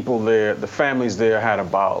average, the people there, the families there had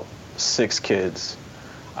about 6 kids.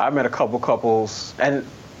 I met a couple couples, and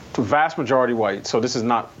the vast majority white. So this is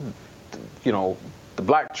not, the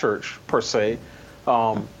black church per se.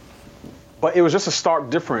 But it was just a stark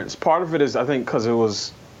difference. Part of it is, I think, because it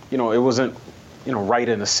was, it wasn't, right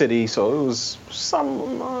in the city. So it was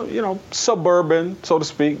some, suburban, so to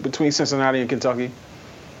speak, between Cincinnati and Kentucky.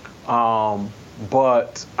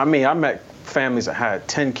 But I mean, I met families that had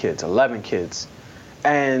 10 kids, 11 kids,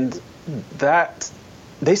 and that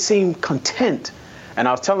they seemed content. And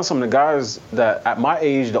I was telling some of the guys that at my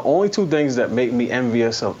age, the only 2 things that make me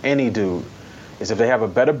envious of any dude is if they have a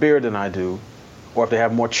better beard than I do, or if they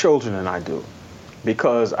have more children than I do.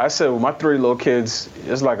 Because I said with my 3 little kids,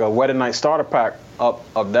 it's like a wedding night starter pack up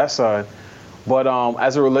that side. But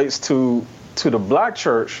as it relates to the black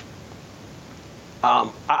church,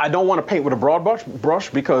 I don't want to paint with a broad brush,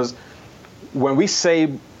 because when we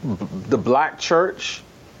say the black church,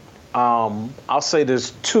 I'll say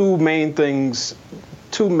there's 2 main things,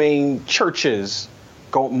 2 main churches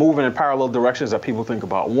moving in parallel directions that people think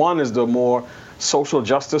about. One is the more social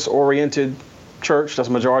justice oriented church that's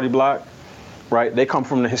majority black, right? They come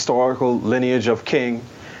from the historical lineage of King,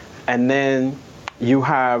 And then you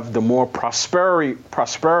have the more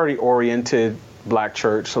prosperity-oriented black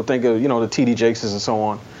church. So think of, the T.D. Jakeses and so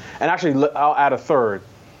on. And actually, I'll add a third.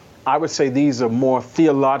 I would say these are more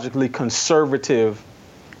theologically conservative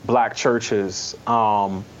black churches.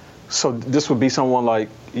 So this would be someone like,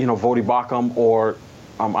 Vodi Bakum, or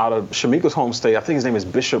out of Shamika's home state, I think his name is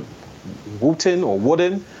Bishop Wooten or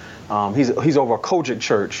Wooden. He's over a Kojic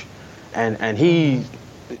church. And he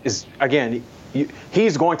is, again,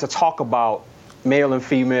 he's going to talk about male and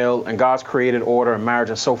female and God's created order and marriage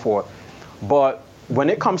and so forth. But when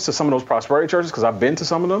it comes to some of those prosperity churches, because I've been to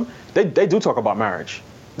some of them, they do talk about marriage.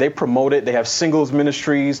 They promote it. They have singles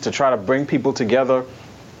ministries to try to bring people together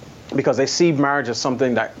because they see marriage as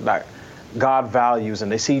something that God values, and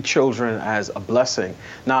they see children as a blessing.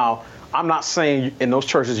 Now, I'm not saying in those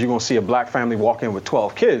churches you're going to see a black family walk in with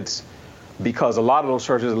 12 kids, because a lot of those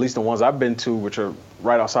churches, at least the ones I've been to, which are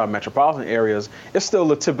right outside metropolitan areas, it's still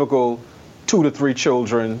the typical 2 to 3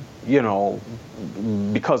 children,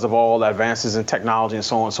 because of all the advances in technology and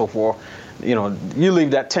so on and so forth. You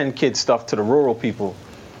leave that 10 kid stuff to the rural people.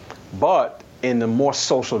 But in the more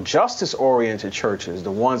social justice oriented churches,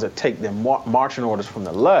 the ones that take their marching orders from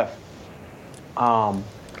the left,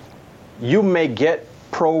 you may get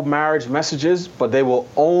pro-marriage messages, but they will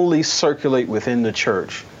only circulate within the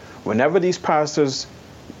church. Whenever these pastors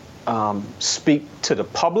speak to the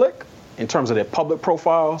public, in terms of their public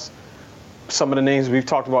profiles, some of the names we've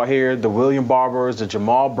talked about here, the William Barbers, the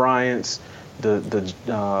Jamal Bryants, the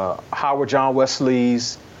Howard John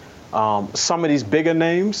Wesleys, some of these bigger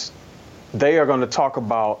names, they are going to talk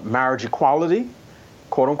about marriage equality,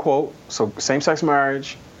 quote unquote, so same-sex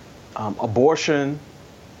marriage, abortion,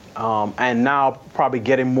 and now probably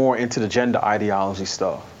getting more into the gender ideology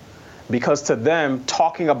stuff. Because to them,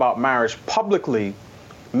 talking about marriage publicly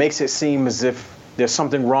makes it seem as if there's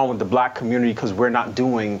something wrong with the black community because we're not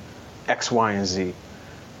doing X, Y, and Z.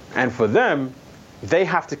 And for them, they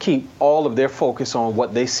have to keep all of their focus on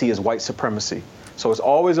what they see as white supremacy. So it's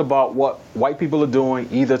always about what white people are doing,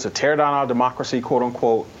 either to tear down our democracy, quote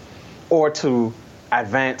unquote, or to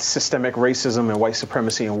advance systemic racism and white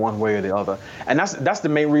supremacy in one way or the other. And that's the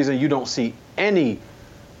main reason you don't see any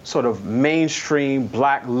sort of mainstream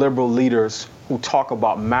black liberal leaders who talk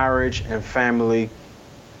about marriage and family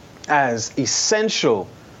as essential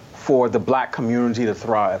for the black community to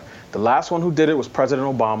thrive. The last one who did it was President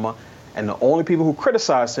Obama, and the only people who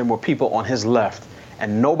criticized him were people on his left.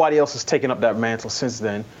 And nobody else has taken up that mantle since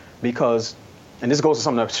then because, and this goes to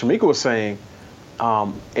something that Shamika was saying,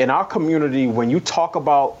 in our community, when you talk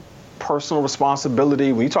about personal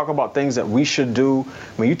responsibility, when you talk about things that we should do,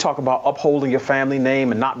 when you talk about upholding your family name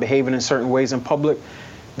and not behaving in certain ways in public,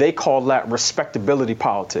 they call that respectability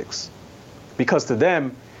politics. Because to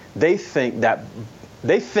them, they think that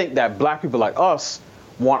black people like us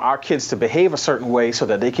want our kids to behave a certain way so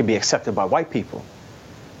that they can be accepted by white people.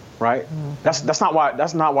 Right? Mm-hmm. That's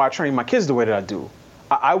not why I train my kids the way that I do.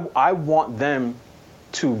 I want them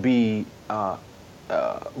to be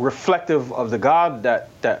reflective of the God that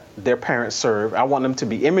their parents serve. I want them to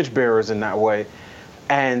be image bearers in that way.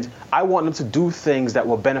 And I want them to do things that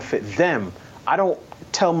will benefit them. I don't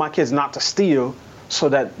tell my kids not to steal so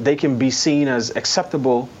that they can be seen as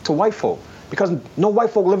acceptable to white folk, because no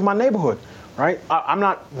white folk live in my neighborhood, right? I'm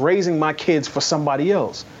not raising my kids for somebody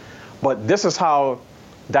else. But this is how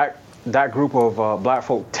that group of black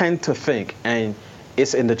folk tend to think, and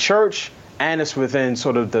it's in the church and it's within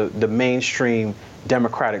sort of the mainstream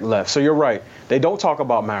Democratic left. So you're right. They don't talk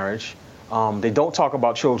about marriage. They don't talk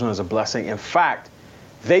about children as a blessing. In fact,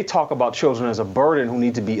 they talk about children as a burden who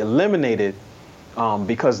need to be eliminated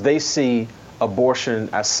because they see abortion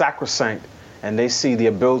as sacrosanct, and they see the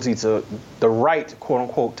ability to, the right, quote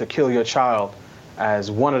unquote, to kill your child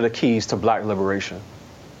as one of the keys to black liberation.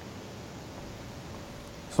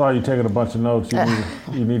 Sorry, you taking a bunch of notes.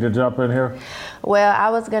 You need to jump in here? Well,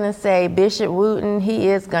 I was going to say Bishop Wooten, he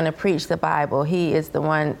is going to preach the Bible. He is the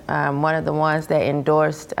one of the ones that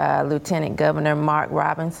endorsed Lieutenant Governor Mark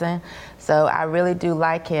Robinson. So I really do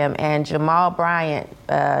like him. And Jamal Bryant,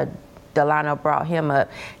 Delano brought him up.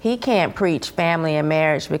 He can't preach family and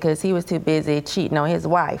marriage because he was too busy cheating on his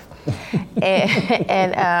wife.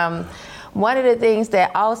 and one of the things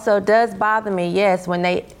that also does bother me, yes, when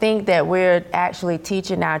they think that we're actually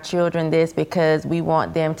teaching our children this because we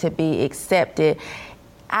want them to be accepted,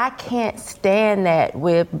 I can't stand that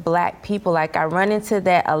with black people. Like, I run into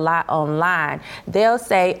that a lot online. They'll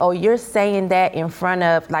say, oh, you're saying that in front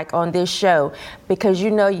of, like, on this show because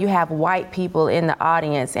you know you have white people in the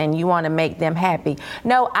audience and you want to make them happy.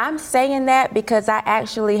 No, I'm saying that because I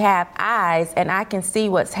actually have eyes and I can see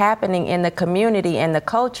what's happening in the community and the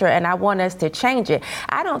culture, and I want us to change it.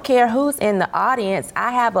 I don't care who's in the audience.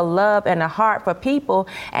 I have a love and a heart for people,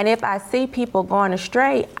 and if I see people going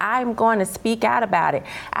astray, I'm going to speak out about it.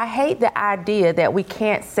 I hate the idea that we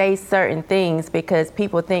can't say certain things because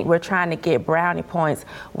people think we're trying to get brownie points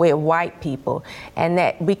with white people, and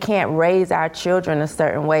that we can't raise our children a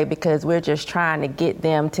certain way because we're just trying to get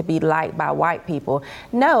them to be liked by white people.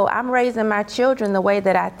 No, I'm raising my children the way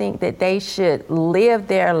that I think that they should live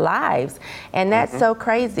their lives. And that's so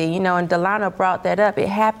crazy, you know, and Delano brought that up. It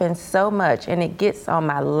happens so much and it gets on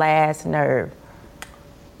my last nerve.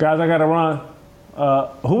 Guys, I gotta run.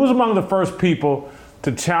 Who was among the first people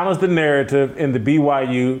to challenge the narrative in the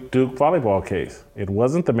BYU Duke volleyball case? It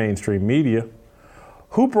wasn't the mainstream media.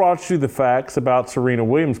 Who brought you the facts about Serena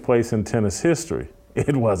Williams' place in tennis history?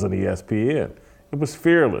 It wasn't ESPN. It was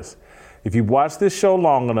Fearless. If you've watched this show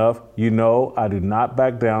long enough, you know I do not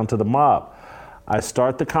back down to the mob. I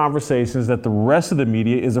start the conversations that the rest of the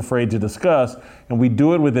media is afraid to discuss, and we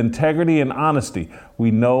do it with integrity and honesty.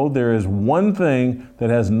 We know there is one thing that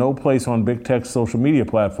has no place on big tech social media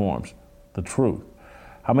platforms: the truth.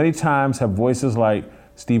 How many times have voices like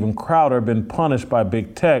Steven Crowder been punished by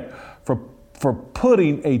big tech for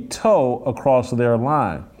putting a toe across their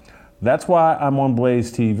line? That's why I'm on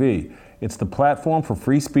Blaze TV. It's the platform for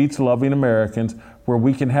free speech-loving Americans where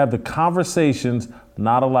we can have the conversations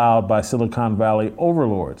not allowed by Silicon Valley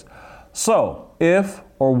overlords. So if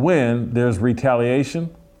or when there's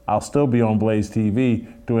retaliation, I'll still be on Blaze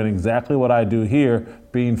TV doing exactly what I do here,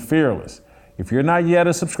 being fearless. If you're not yet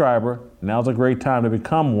a subscriber, now's a great time to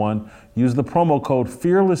become one. Use the promo code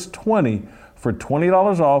FEARLESS20 for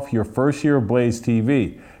 $20 off your first year of Blaze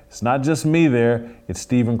TV. It's not just me there, it's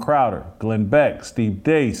Steven Crowder, Glenn Beck, Steve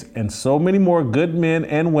Dace, and so many more good men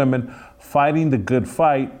and women fighting the good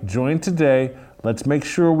fight. Join today. Let's make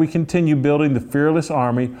sure we continue building the Fearless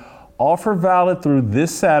Army. Offer valid through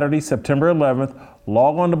this Saturday, September 11th.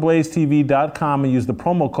 Log on to blazetv.com and use the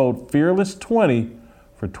promo code FEARLESS20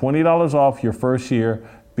 for $20 off your first year.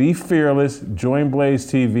 Be fearless. Join Blaze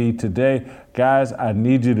TV today. Guys, I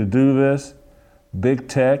need you to do this. Big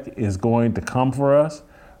tech is going to come for us.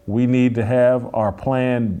 We need to have our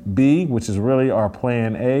plan B, which is really our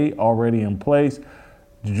plan A, already in place.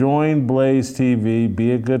 Join Blaze TV.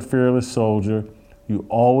 Be a good, fearless soldier. You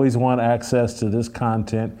always want access to this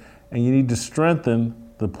content, and you need to strengthen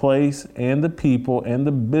the place and the people and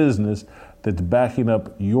the business that's backing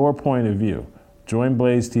up your point of view. Join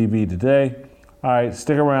Blaze TV today. All right,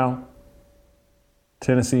 stick around.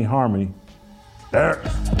 Tennessee Harmony. There.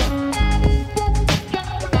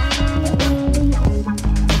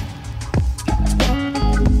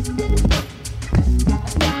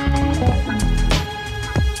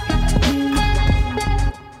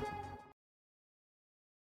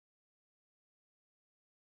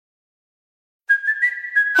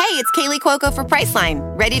 Hey, it's Kaylee Cuoco for Priceline.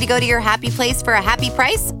 Ready to go to your happy place for a happy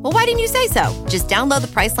price? Well, why didn't you say so? Just download the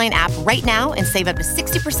Priceline app right now and save up to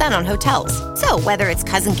 60% on hotels. So whether it's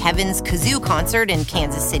Cousin Kevin's Kazoo Concert in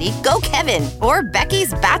Kansas City, go Kevin, or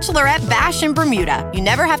Becky's Bachelorette Bash in Bermuda, you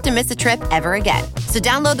never have to miss a trip ever again. So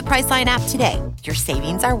download the Priceline app today. Your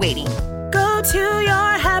savings are waiting. Go to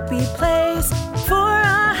your happy place for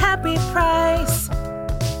a happy price.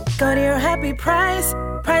 Go to your happy price,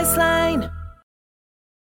 Priceline.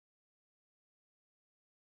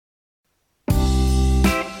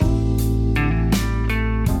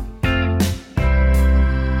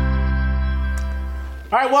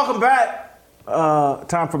 All right, welcome back.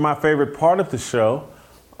 Time for my favorite part of the show.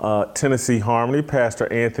 Tennessee Harmony.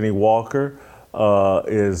 Pastor Anthony Walker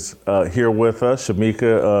is here with us.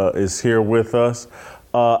 Shamika is here with us.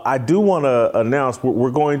 I do want to announce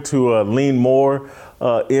we're going to lean more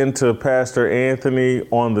into Pastor Anthony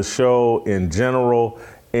on the show in general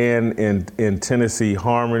and in Tennessee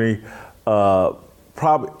Harmony.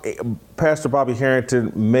 Pastor Bobby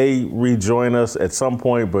Harrington may rejoin us at some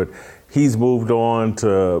point, but he's moved on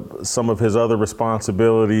to some of his other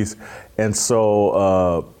responsibilities. And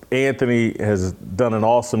so Anthony has done an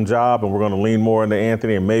awesome job, and we're going to lean more into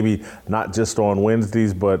Anthony, and maybe not just on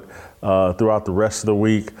Wednesdays, but throughout the rest of the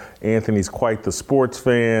week. Anthony's quite the sports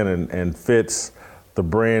fan and fits the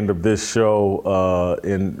brand of this show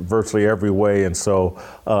in virtually every way. And so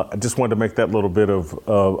I just wanted to make that little bit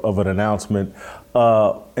of an announcement.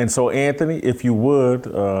 And so, Anthony, if you would,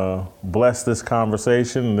 bless this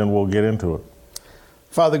conversation, and then we'll get into it.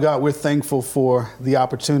 Father God, we're thankful for the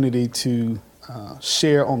opportunity to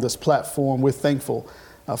share on this platform. We're thankful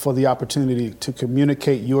for the opportunity to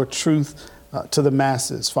communicate your truth to the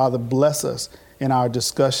masses. Father, bless us in our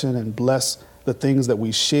discussion and bless the things that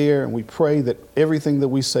we share. And we pray that everything that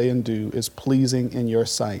we say and do is pleasing in your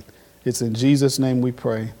sight. It's in Jesus' name we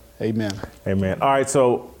pray. Amen. Amen. All right,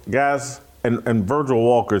 so guys, and Virgil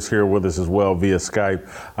Walker's here with us as well via Skype.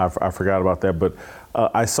 I forgot about that, but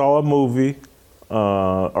I saw a movie.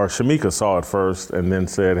 Or Shamika saw it first and then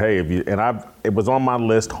said, hey, it was on my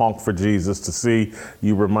list, Honk for Jesus, to see.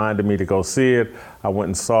 You reminded me to go see it. I went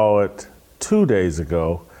and saw it 2 days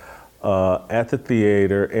ago at the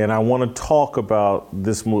theater, and I want to talk about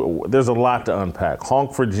this movie. There's a lot to unpack.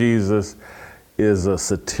 Honk for Jesus is a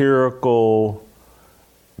satirical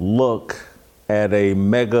look at a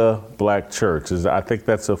mega black church. I think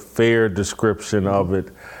that's a fair description of it.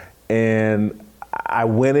 And I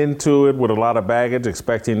went into it with a lot of baggage,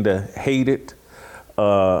 expecting to hate it.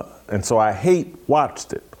 And so I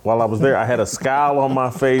watched it. While I was there, I had a scowl on my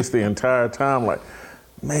face the entire time, like,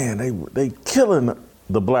 man, they killing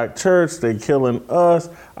the black church, they killing us.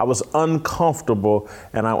 I was uncomfortable.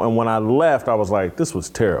 And when I left, I was like, this was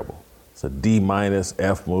terrible. It's a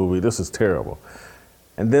D-F movie. This is terrible.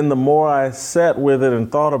 And then the more I sat with it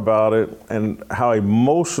and thought about it and how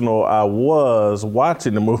emotional I was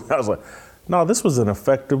watching the movie, I was like, no, this was an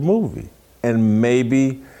effective movie. And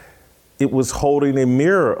maybe it was holding a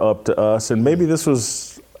mirror up to us. And maybe this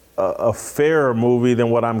was a fairer movie than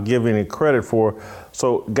what I'm giving it credit for.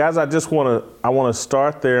 So guys, I want to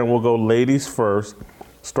start there, and we'll go ladies first.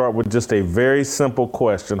 Start with just a very simple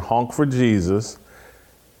question. Honk for Jesus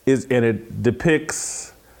and it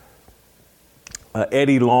depicts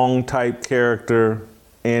Eddie Long type character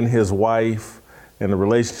and his wife, and the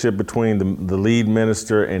relationship between the lead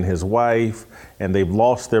minister and his wife, and they've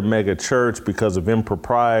lost their mega church because of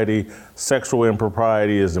impropriety. Sexual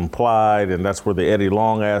impropriety is implied, and that's where the Eddie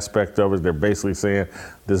Long aspect of it. They're basically saying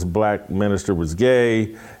this black minister was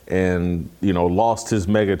gay and, lost his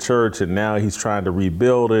mega church, and now he's trying to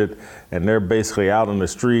rebuild it, and they're basically out on the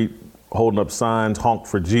street holding up signs, Honk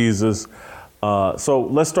for Jesus. So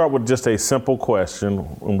let's start with just a simple question,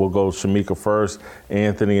 and we'll go Shamika first,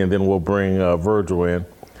 Anthony, and then we'll bring Virgil in.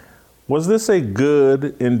 Was this a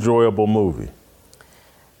good, enjoyable movie?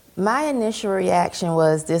 My initial reaction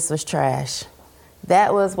was this was trash.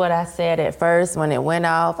 That was what I said at first when it went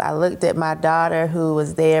off. I looked at my daughter who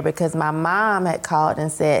was there because my mom had called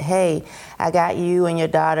and said, hey, I got you and your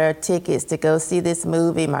daughter tickets to go see this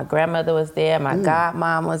movie. My grandmother was there, my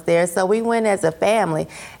godmom was there. So we went as a family,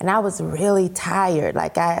 and I was really tired.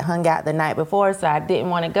 Like, I had hung out the night before, so I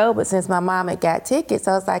didn't want to go. But since my mom had got tickets,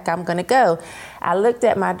 I was like, I'm going to go. I looked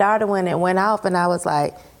at my daughter when it went off, and I was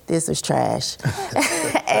like, this was trash.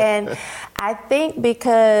 And I think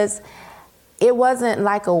because it wasn't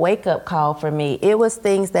like a wake-up call for me. It was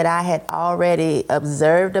things that I had already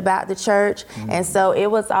observed about the church. And so it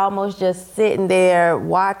was almost just sitting there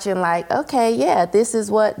watching like, okay, yeah, this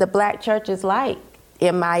is what the black church is like,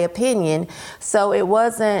 in my opinion. So it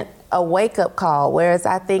wasn't a wake-up call, whereas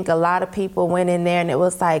I think a lot of people went in there and it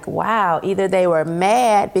was like, wow, either they were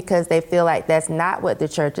mad because they feel like that's not what the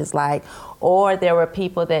church is like, or there were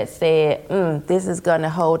people that said, this is going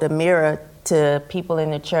to hold a mirror to people in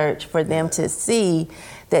the church for them to see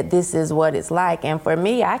that this is what it's like. And for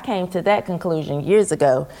me, I came to that conclusion years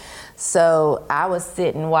ago. So I was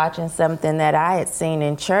sitting watching something that I had seen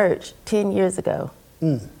in church 10 years ago.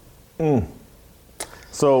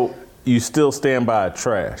 So you still stand by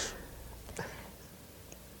trash?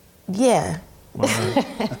 Yeah.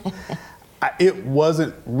 It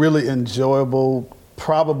wasn't really enjoyable,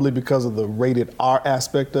 probably because of the rated R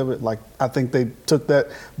aspect of it. Like, I think they took that.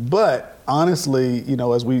 But honestly,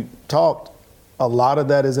 as we talked, a lot of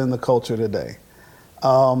that is in the culture today.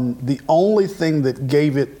 The only thing that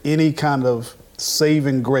gave it any kind of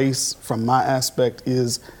saving grace from my aspect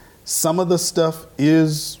is some of the stuff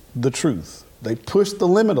is the truth. They pushed the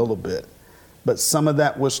limit a little bit, but some of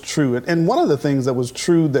that was true. And one of the things that was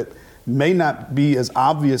true that may not be as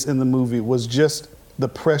obvious in the movie was just the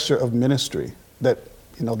pressure of ministry that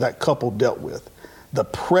that couple dealt with, the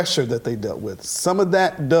pressure that they dealt with. Some of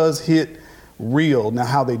that does hit real. Now,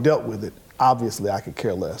 how they dealt with it, obviously, I could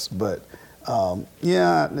care less. But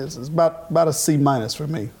yeah, it's about a C- for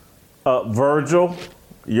me. Virgil,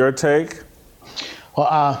 your take?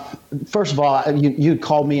 Well, first of all, you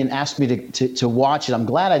called me and asked me to watch it. I'm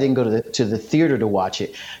glad I didn't go to the theater to watch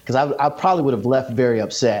it, because I probably would have left very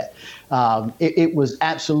upset. It was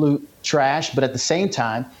absolute trash, but at the same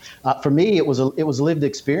time, for me, it was a lived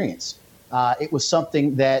experience. It was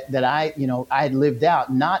something that I had lived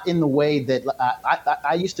out, not in the way that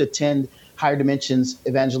I used to attend Higher Dimensions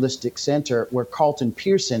Evangelistic Center, where Carlton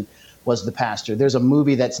Pearson was the pastor. There's a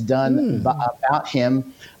movie that's done about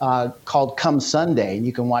him called Come Sunday, and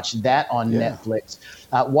you can watch that on Netflix.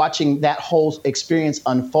 Watching that whole experience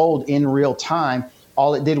unfold in real time,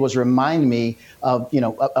 all it did was remind me of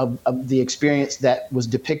the experience that was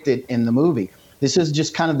depicted in the movie. This is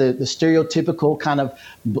just kind of the stereotypical kind of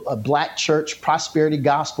black church prosperity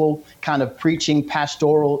gospel kind of preaching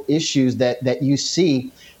pastoral issues that you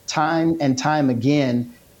see time and time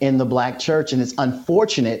again in the black church. And it's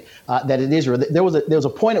unfortunate that it is real. There was a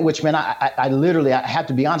point at which, man, I literally, I have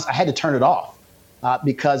to be honest, I had to turn it off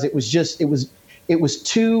because it was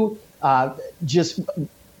too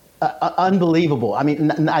unbelievable. I mean,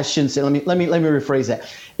 I shouldn't say. Let me rephrase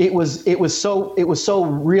that. It was so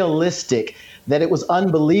realistic that it was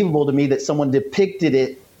unbelievable to me that someone depicted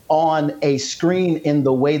it on a screen in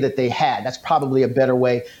the way that they had. That's probably a better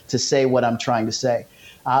way to say what I'm trying to say.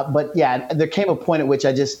 But yeah, there came a point at which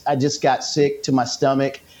I just got sick to my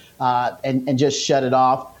stomach and just shut it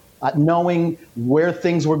off, knowing where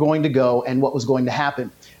things were going to go and what was going to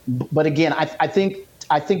happen. But again, I think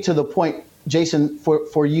to the point, Jason,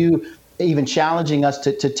 for you even challenging us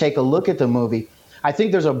to take a look at the movie, I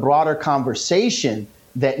think there's a broader conversation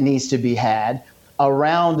that needs to be had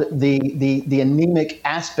around the anemic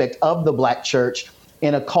aspect of the black church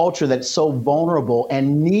in a culture that's so vulnerable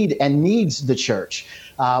and needs the church.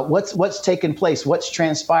 What's taken place? What's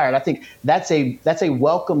transpired? I think that's a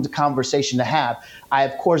welcomed conversation to have. I,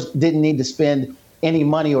 of course, didn't need to spend any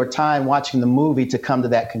money or time watching the movie to come to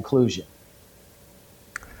that conclusion.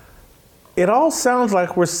 It all sounds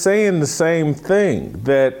like we're saying the same thing,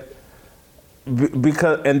 that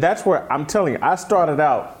because, and that's where I'm telling you, I started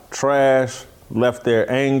out trash, left there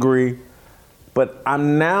angry, but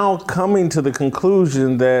I'm now coming to the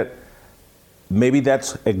conclusion that maybe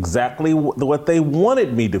that's exactly what they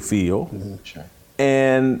wanted me to feel. Mm-hmm. Sure.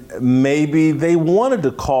 And maybe they wanted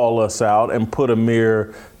to call us out and put a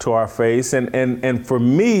mirror to our face. And for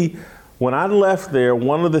me, when I left there,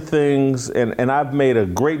 one of the things, and I've made a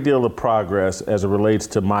great deal of progress as it relates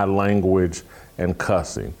to my language and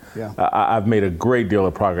cussing. Yeah. I've made a great deal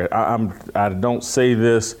of progress. I don't say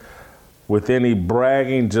this with any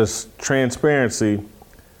bragging, just transparency.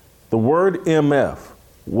 The word MF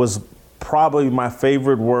was probably my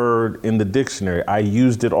favorite word in the dictionary. I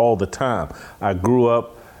used it all the time. I grew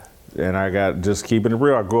up, and just keeping it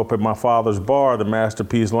real, I grew up at my father's bar, the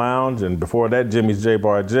Masterpiece Lounge, and before that, Jimmy's J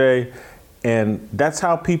Bar J. And that's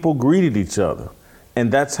how people greeted each other.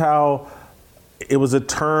 And that's how it was a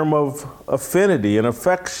term of affinity and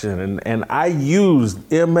affection. And I used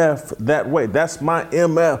MF that way. That's my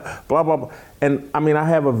MF, blah, blah, blah. And I mean, I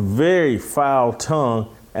have a very foul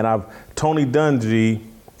tongue, and Tony Dungy,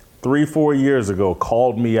 3-4 years ago,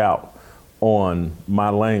 called me out on my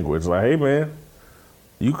language. Like, hey man,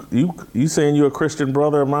 you saying you're a Christian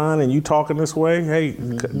brother of mine and you talking this way? Hey,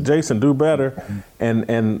 Jason, do better.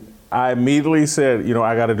 And I immediately said,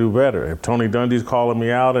 I got to do better. If Tony Dungy's calling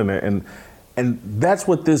me out, and that's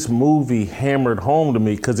what this movie hammered home to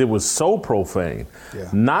me, because it was so profane. Yeah.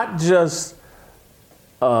 Not just,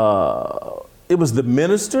 it was the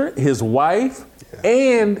minister, his wife,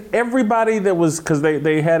 and everybody that was, because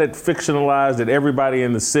they had it fictionalized that everybody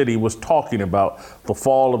in the city was talking about the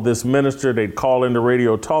fall of this minister. They'd call into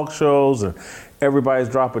radio talk shows, and everybody's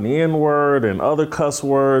dropping the N-word and other cuss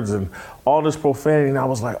words and all this profanity. And I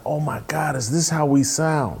was like, oh my God, is this how we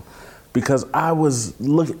sound? Because I was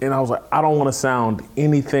looking and I was like, I don't want to sound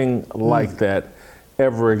anything like that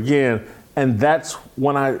ever again. And that's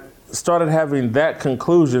when I started having that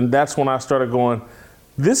conclusion. That's when I started going,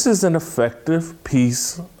 this is an effective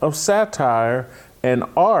piece of satire and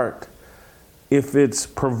art if it's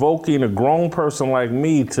provoking a grown person like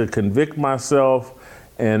me to convict myself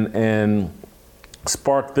and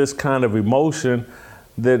spark this kind of emotion.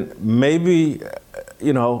 Then maybe,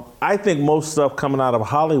 I think most stuff coming out of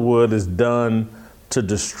Hollywood is done to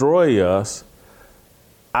destroy us.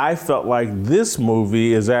 I felt like this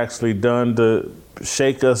movie is actually done to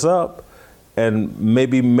shake us up and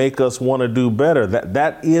maybe make us want to do better.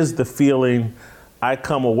 That is the feeling I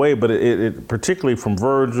come away, but it particularly from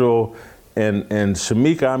Virgil and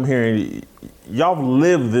Shamika, I'm hearing y'all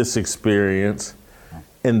lived this experience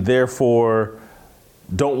and therefore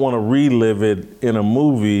don't want to relive it in a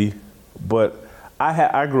movie. But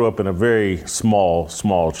I grew up in a very small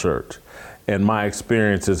church, and my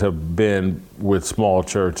experiences have been with small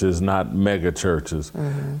churches, not mega churches.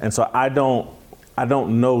 Mm-hmm. And so I don't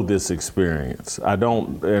know this experience. I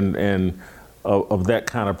don't, and of that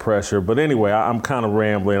kind of pressure. But anyway, I'm kind of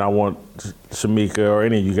rambling. I want Shamika or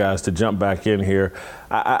any of you guys to jump back in here.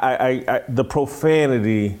 The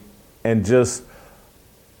profanity and just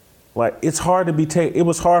like it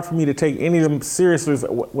was hard for me to take any of them seriously.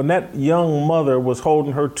 When that young mother was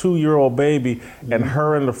holding her 2-year-old baby and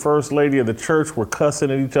her and the first lady of the church were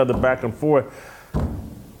cussing at each other back and forth,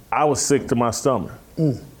 I was sick to my stomach.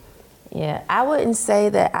 Yeah, I wouldn't say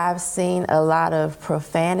that I've seen a lot of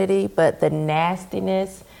profanity, but the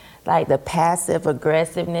nastiness, like the passive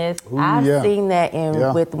aggressiveness, I've seen that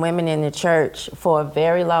with women in the church for a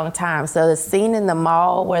very long time. So the scene in the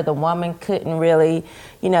mall where the woman couldn't really,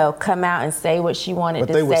 come out and say what she wanted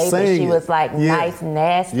to say, but she was like nice,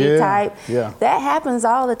 nasty type. Yeah. That happens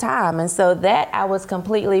all the time. And so that I was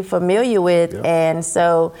completely familiar with. Yeah. And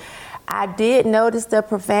so I did notice the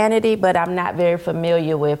profanity, but I'm not very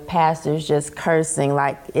familiar with pastors just cursing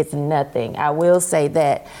like it's nothing. I will say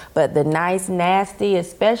that. But the nice, nasty,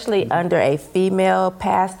 especially under a female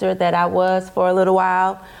pastor that I was for a little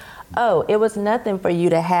while, it was nothing for you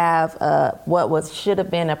to have what should have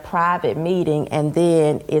been a private meeting, and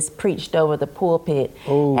then it's preached over the pulpit.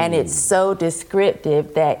 Ooh. And it's so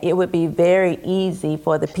descriptive that it would be very easy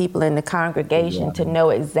for the people in the congregation to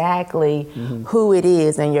know exactly who it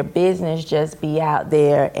is, and your business just be out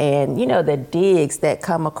there, and the digs that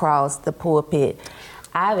come across the pulpit.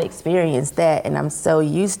 I've experienced that, and I'm so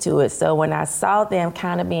used to it. So when I saw them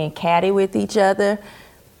kind of being catty with each other,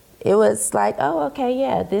 it was like, oh, okay,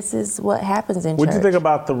 yeah, this is what happens in church. What'd you think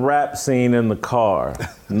about the rap scene in the car?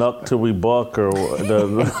 Nuck till we buck, or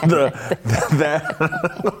that?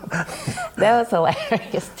 That was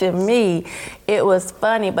hilarious. To me, it was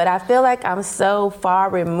funny, but I feel like I'm so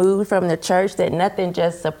far removed from the church that nothing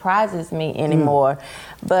just surprises me anymore.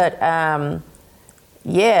 But I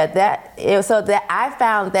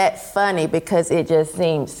found that funny because it just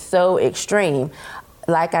seems so extreme.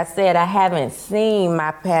 Like I said, I haven't seen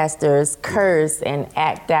my pastors curse and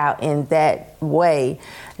act out in that way.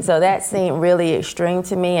 So that seemed really extreme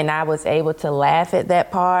to me, and I was able to laugh at that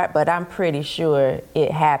part, but I'm pretty sure it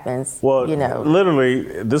happens. Well,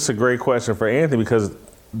 literally, this is a great question for Anthony, because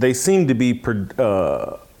they seem to be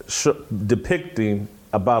depicting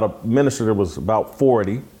about a minister that was about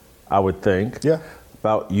 40, I would think,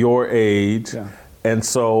 about your age. Yeah. And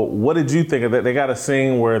so what did you think of that? They got a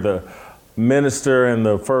scene where the minister and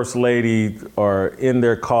the first lady are in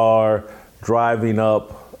their car driving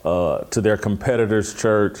up to their competitor's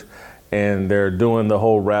church, and they're doing the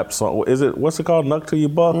whole rap song. What's it called? Nuck till you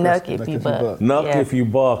buck? Nuck if you buck. Nuck if you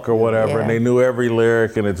buck, or whatever. Yeah. And they knew every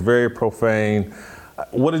lyric, and it's very profane.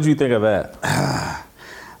 What did you think of that?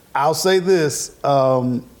 I'll say this.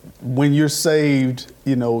 When you're saved,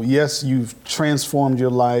 yes, you've transformed your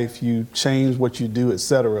life, you changed what you do,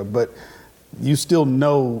 etc., but you still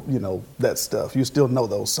know, that stuff. You still know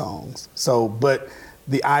those songs. So, but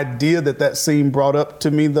the idea that scene brought up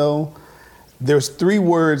to me, though, there's 3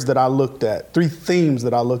 words that I looked at, 3 themes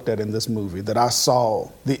that I looked at in this movie that I saw: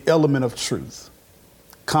 the element of truth,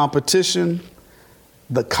 competition,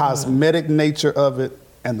 the cosmetic nature of it,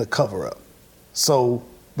 and the cover-up. So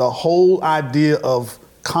the whole idea of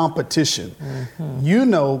competition,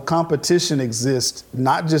 competition exists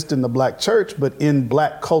not just in the Black church, but in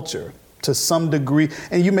Black culture to some degree,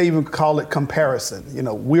 and you may even call it comparison.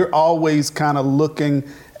 We're always kind of looking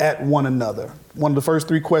at one another. One of the first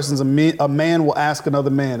 3 questions a man will ask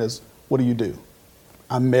another man is, what do you do?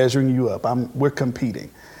 I'm measuring you up. We're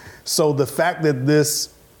competing. So the fact that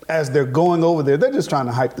as they're going over there, they're just trying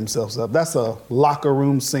to hype themselves up. That's a locker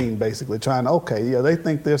room scene, basically, they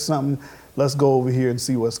think there's something, let's go over here and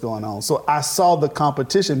see what's going on. So I saw the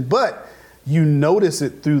competition, but you notice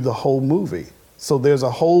it through the whole movie. So there's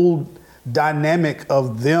a whole dynamic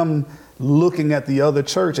of them looking at the other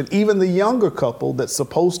church, and even the younger couple that's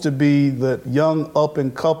supposed to be the young up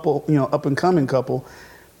and coming couple,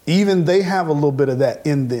 even they have a little bit of that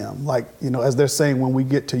in them. Like, as they're saying, when we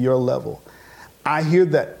get to your level. I hear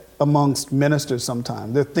that amongst ministers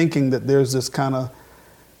sometimes. They're thinking that there's this kind of,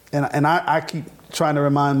 and I keep trying to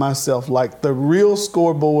remind myself, like, the real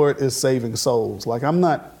scoreboard is saving souls. Like, I'm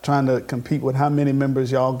not trying to compete with how many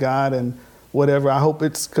members y'all got and whatever. I hope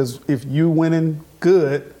it's because if you winning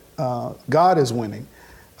good, God is winning.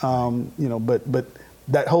 But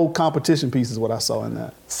that whole competition piece is what I saw in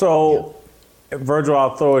that. So, Virgil,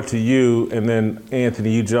 I'll throw it to you, and then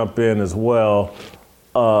Anthony, you jump in as well.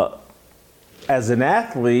 As an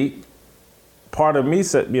athlete, part of me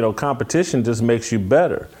said, competition just makes you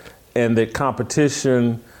better, and that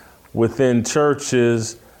competition within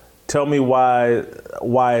churches tell me why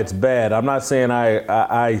it's bad. I'm not saying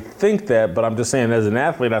I think that, but I'm just saying as an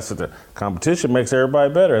athlete, I said competition makes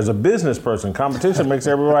everybody better. As a business person, competition makes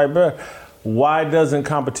everybody better. Why doesn't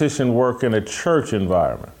competition work in a church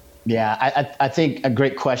environment? Yeah, I think a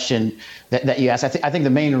great question that you asked. I think the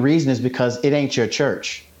main reason is because it ain't your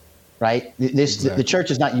church, right? The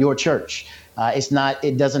church is not your church. It's not.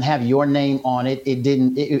 It doesn't have your name on it.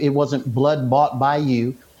 It wasn't blood bought by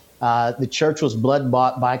you. The church was blood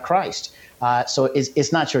bought by Christ. So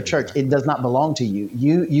it's not your church. It does not belong to you.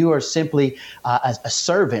 You are simply a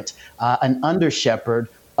servant, an under shepherd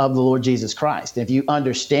of the Lord Jesus Christ. If you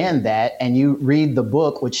understand that and you read the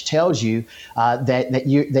book, which tells you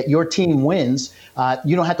that your team wins,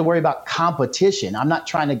 you don't have to worry about competition. I'm not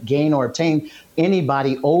trying to gain or obtain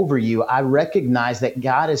anybody over you. I recognize that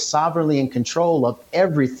God is sovereignly in control of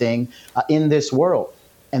everything in this world.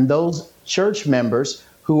 And those church members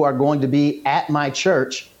who are going to be at my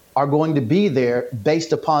church are going to be there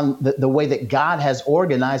based upon the way that God has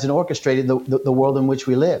organized and orchestrated the world in which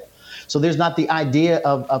we live. So there's not the idea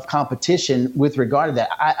of competition with regard to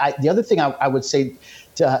that. The other thing I would say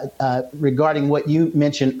regarding what you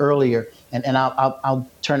mentioned earlier, and I'll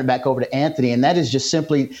turn it back over to Anthony, and that is just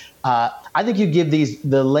simply, I think you give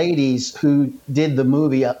the ladies who did the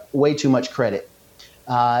movie way too much credit,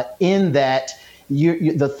 in that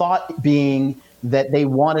the thought being that they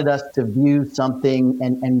wanted us to view something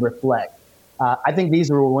and reflect. I think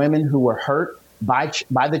these were women who were hurt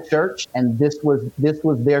by the church, and this was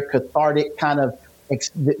their cathartic kind of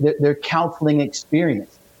their counseling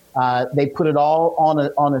experience. They put it all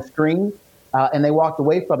on a screen, and they walked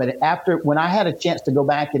away from it. After, when I had a chance to go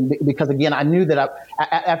back, and because again I knew that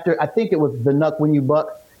after I think it was the Nuck When You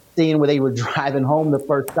Buck scene where they were driving home the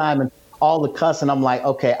first time and all the cussing, I'm like,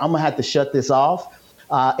 okay, I'm gonna have to shut this off.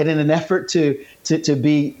 And in an effort to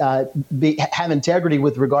have integrity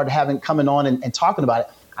with regard to coming on and talking about it,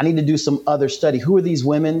 I need to do some other study. Who are these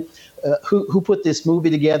women? Who put this movie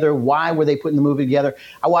together? Why were they putting the movie together?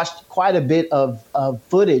 I watched quite a bit of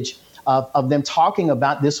footage of them talking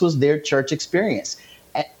about this was their church experience.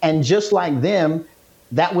 And just like them,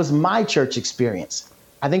 that was my church experience.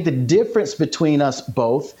 I think the difference between us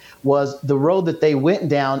both was the road that they went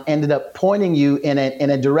down ended up pointing you in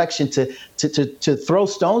a direction to throw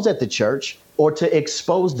stones at the church or to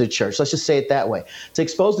expose the church. Let's just say it that way, to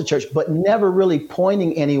expose the church, but never really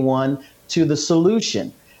pointing anyone to the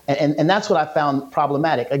solution. And that's what I found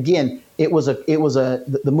problematic. Again,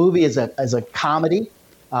 the movie is a comedy.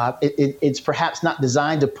 It's perhaps not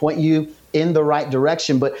designed to point you in the right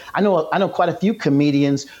direction, but I know quite a few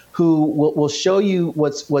comedians who will show you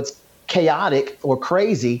what's chaotic or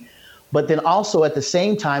crazy, but then also at the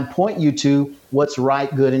same time point you to what's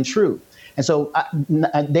right, good, and true. And so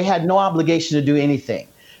they had no obligation to do anything.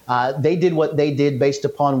 They did what they did based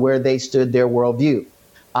upon where they stood, their worldview.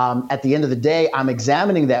 At the end of the day, I'm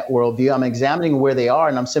examining that worldview. I'm examining where they are,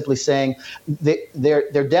 and I'm simply saying they've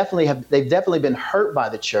definitely been hurt by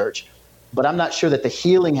the church, but I'm not sure that the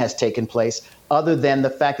healing has taken place, other than the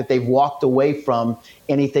fact that they've walked away from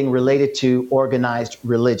anything related to organized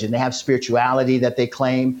religion. They have spirituality that they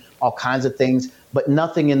claim, all kinds of things, but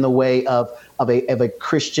nothing in the way of a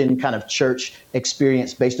Christian kind of church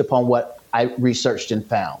experience based upon what I researched and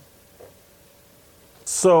found.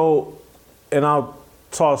 So, and I'll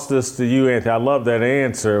toss this to you, Anthony. I love that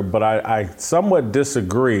answer, but I somewhat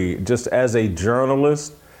disagree. Just as a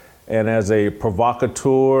journalist and as a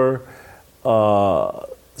provocateur,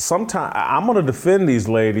 sometimes I'm going to defend these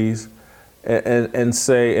ladies and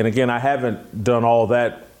say, and again, I haven't done all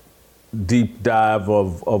that deep dive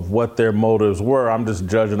of what their motives were. I'm just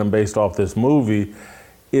judging them based off this movie.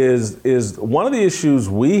 Is one of the issues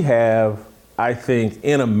we have, I think,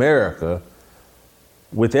 in America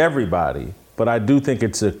with everybody, but I do think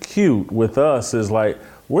it's acute with us, is like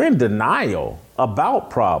we're in denial about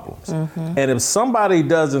problems. Mm-hmm. And if somebody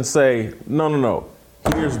doesn't say, no,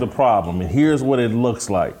 here's the problem and here's what it looks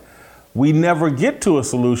like, we never get to a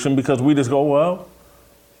solution because we just go, well,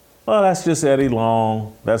 that's just Eddie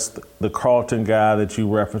Long. That's the Carlton guy that you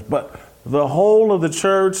referenced. But the whole of the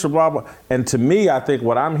church, blah, blah. And to me, I think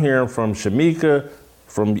what I'm hearing from Shamika,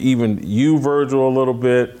 from even you, Virgil, a little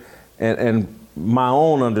bit, and my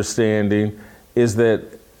own understanding is that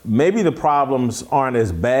maybe the problems aren't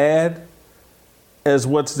as bad as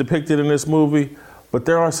what's depicted in this movie, but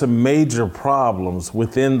there are some major problems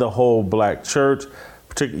within the whole black church.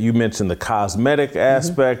 Particularly, you mentioned the cosmetic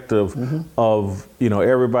aspect of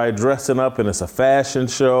everybody dressing up and it's a fashion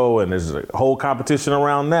show and there's a whole competition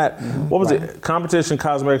around that. Mm-hmm. What was it? Competition,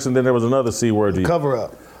 cosmetics, and then there was another C word. Cover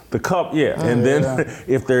up. The cup, and then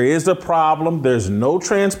if there is a problem, there's no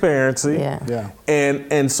transparency.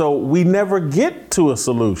 And so we never get to a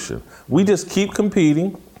solution. We just keep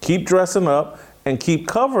competing, keep dressing up, and keep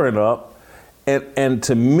covering up. And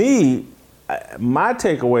to me, my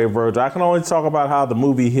takeaway, Virgil, I can only talk about how the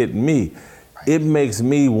movie hit me. It makes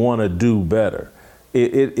me want to do better.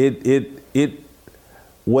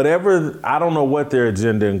 Whatever, I don't know what their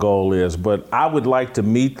agenda and goal is, but I would like to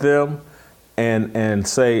meet them and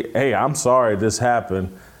say, hey, I'm sorry this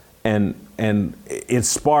happened. And it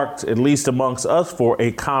sparked, at least amongst us, for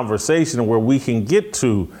a conversation where we can get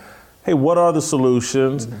to, hey, what are the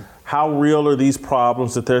solutions? How real are these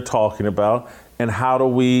problems that they're talking about? And how do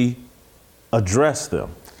we address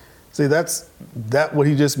them? See, that what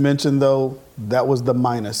he just mentioned, though, that was the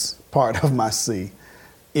minus part of my C,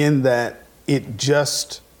 in that it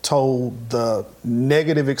just told the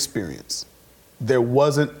negative experience. There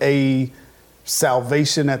wasn't a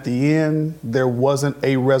salvation at the end. There wasn't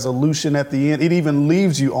a resolution at the end. It even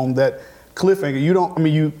leaves you on that cliffhanger.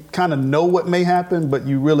 You kind of know what may happen, but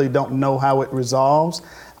you really don't know how it resolves.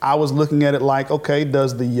 I was looking at it like, okay,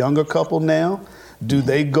 does the younger couple now, do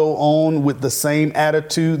they go on with the same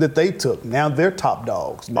attitude that they took? Now they're top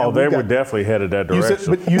dogs. Now they were definitely headed that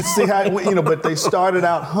direction. But you see how it went, but they started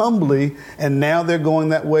out humbly and now they're going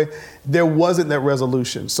that way. There wasn't that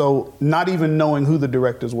resolution. So not even knowing who the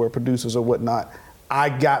directors were, producers or whatnot, I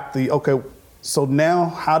got okay, so now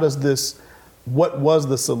how does what was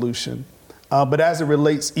the solution? But as it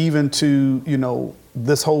relates even to,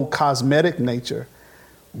 this whole cosmetic nature,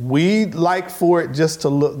 we'd like for it just to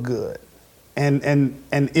look good. And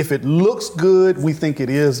if it looks good, we think it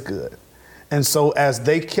is good. And so as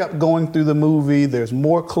they kept going through the movie, there's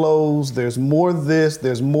more clothes, there's more this,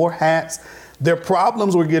 there's more hats. Their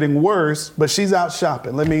problems were getting worse, but she's out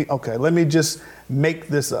shopping. Let me just make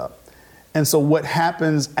this up. And so what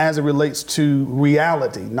happens as it relates to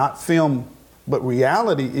reality, not film, but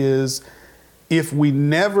reality is if we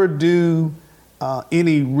never do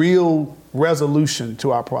any real resolution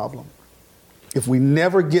to our problem, if we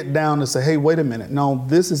never get down to say, hey, wait a minute, no,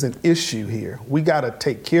 this is an issue here. We got to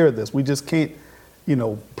take care of this. We just can't,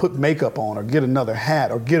 put makeup on or get another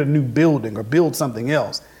hat or get a new building or build something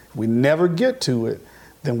else. If we never get to it,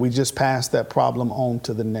 then we just pass that problem on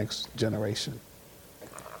to the next generation.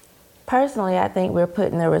 Personally, I think we're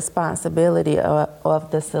putting the responsibility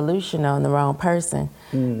of the solution on the wrong person.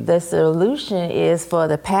 The solution is for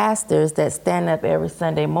the pastors that stand up every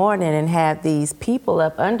Sunday morning and have these people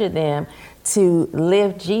up under them to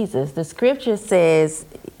live Jesus. The scripture says,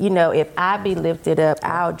 if I be lifted up,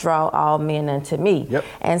 I'll draw all men unto me. Yep.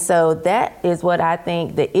 And so that is what I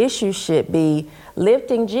think the issue should be,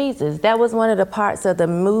 lifting Jesus. That was one of the parts of the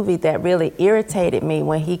movie that really irritated me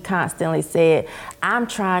when he constantly said, I'm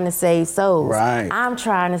trying to save souls. Right. I'm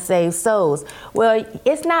trying to save souls. Well,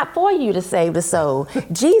 it's not for you to save the soul.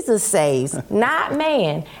 Jesus saves, not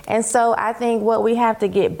man. And so I think what we have to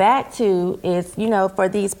get back to is, for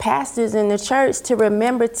these pastors in the church to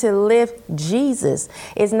remember to lift Jesus.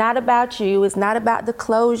 It's not about you. It's not about the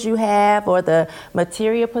clothes you have or the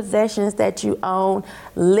material possessions that you own.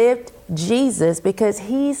 Lift Jesus, because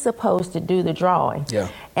he's supposed to do the drawing. Yeah.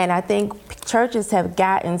 And I think churches have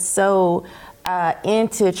gotten so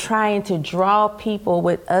into trying to draw people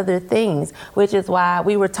with other things, which is why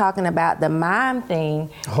we were talking about the mime thing.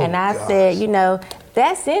 And I said,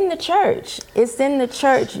 that's in the church. It's in the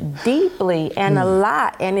church deeply and a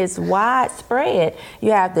lot, and it's widespread.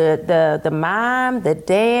 You have the mime, the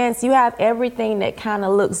dance, you have everything that kind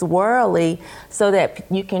of looks worldly so that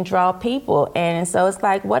you can draw people. And so it's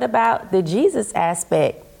like, what about the Jesus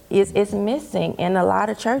aspect? It's missing in a lot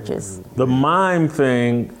of churches. The mime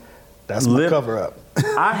thing. That's my cover up.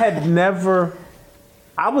 I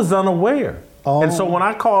was unaware. Oh. And so when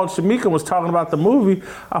I called Shamika and was talking about the movie,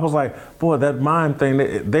 I was like, boy, that mime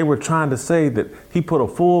thing, they were trying to say that he put a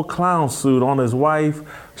full clown suit on his wife.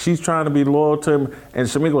 She's trying to be loyal to him. And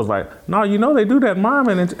Shamika was like, no, they do that mime.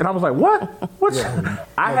 And I was like, what?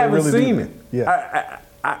 I haven't seen it. Yeah.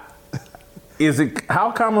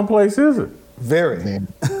 How commonplace is it? Very.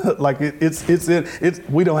 Like it's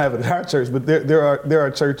we don't have it at our church, but there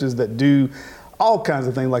are churches that do all kinds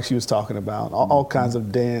of things like she was talking about, all kinds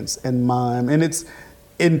of dance and mime, and it's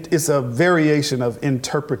a variation of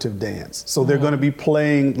interpretive dance. So they're going to be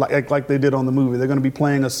playing like they did on the movie. They're going to be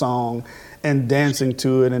playing a song and dancing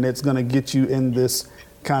to it, and it's going to get you in this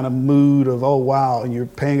kind of mood of, oh wow, and you're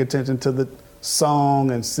paying attention to the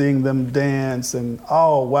song and seeing them dance and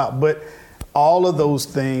oh wow, but all of those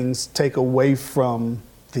things take away from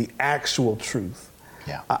the actual truth.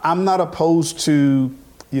 Yeah. I'm not opposed to,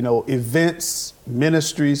 events,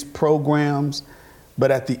 ministries, programs,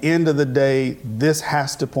 But at the end of the day, this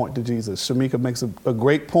has to point to Jesus. Shamika makes a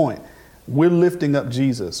great point. We're lifting up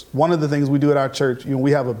Jesus. One of the things we do at our church,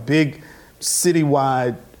 we have a big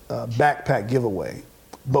citywide backpack giveaway.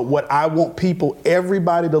 But what I want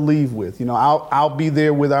everybody to leave with, I'll be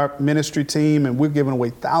there with our ministry team, and we're giving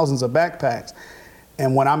away thousands of backpacks.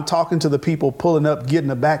 And when I'm talking to the people pulling up, getting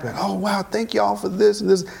a backpack, oh, wow, thank y'all for this and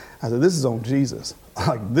this. I said, this is on Jesus.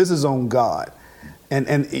 Like, this is on God. And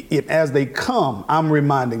as they come, I'm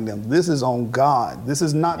reminding them, this is on God. This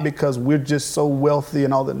is not because we're just so wealthy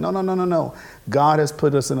and all that. No. God has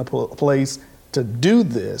put us in a place to do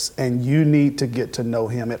this, and you need to get to know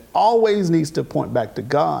him. It always needs to point back to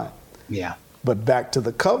God. Yeah. But back to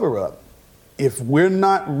the cover up. If we're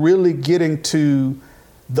not really getting to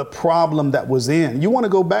the problem that was in, you want to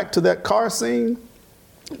go back to that car scene?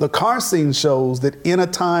 The car scene shows that in a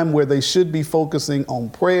time where they should be focusing on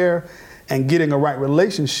prayer and getting a right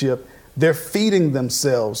relationship, they're feeding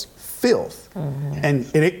themselves filth. Mm-hmm.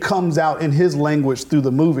 And it comes out in his language through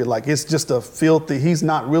the movie. Like, it's just a filthy, he's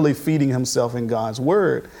not really feeding himself in God's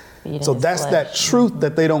word. So that's flesh. That truth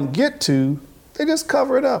that they don't get to, they just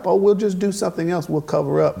cover it up. Oh, we'll just do something else, we'll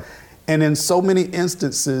cover up. And in so many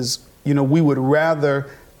instances, we would rather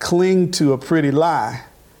cling to a pretty lie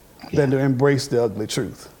than to embrace the ugly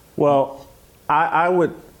truth. Well, I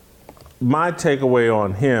would, my takeaway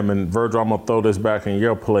on him, and Virgil, I'm gonna throw this back in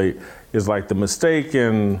your plate, is like the mistake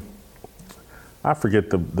in, I forget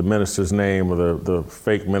the minister's name or the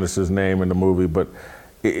fake minister's name in the movie, but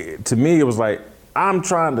to me it was like, I'm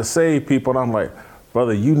trying to save people, and I'm like,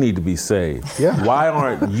 brother, you need to be saved. Yeah. Why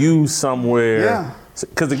aren't you somewhere? Yeah.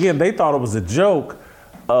 Because again, they thought it was a joke.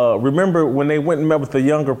 Remember when they went and met with the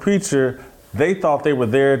younger preacher, they thought they were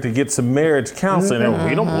there to get some marriage counseling.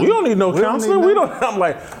 Mm-hmm. And we don't need no counseling. I'm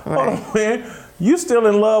like, oh man, you still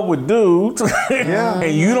in love with dudes,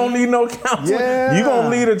 and you don't need no counseling. Yeah. You gonna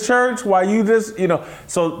lead a church while you just,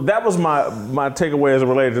 So that was my takeaway as it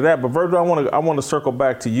related to that. But Virgil, I want to circle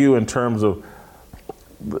back to you in terms of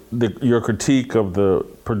your critique of the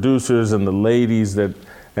producers and the ladies that,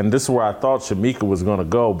 and this is where I thought Shamika was gonna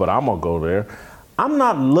go, but I'm gonna go there. I'm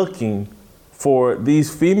not looking for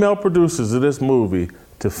these female producers of this movie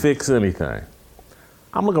to fix anything.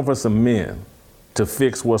 I'm looking for some men to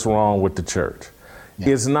fix what's wrong with the church. Yeah.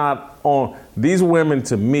 It's not on, these women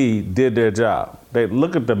to me did their job. They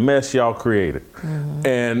look at the mess y'all created.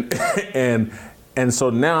 Mm-hmm. And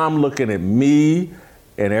so now I'm looking at me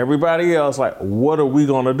and everybody else like, what are we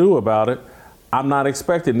gonna do about it? I'm not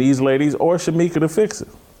expecting these ladies or Shamika to fix it.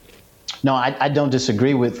 No, I don't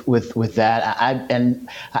disagree with that.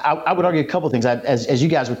 I would argue a couple of things. As you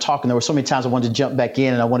guys were talking, there were so many times I wanted to jump back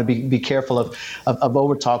in, and I want to be careful of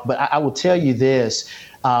overtalk. But I will tell you this: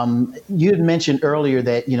 you had mentioned earlier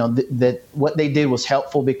that that what they did was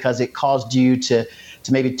helpful because it caused you to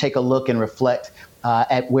maybe take a look and reflect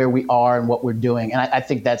at where we are and what we're doing, and I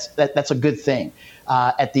think that's a good thing.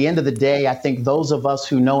 At the end of the day, I think those of us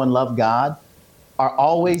who know and love God are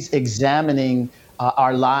always examining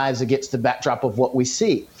our lives against the backdrop of what we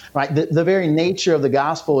see, right? The very nature of the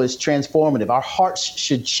gospel is transformative. Our hearts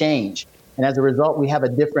should change. And as a result, we have a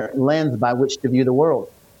different lens by which to view the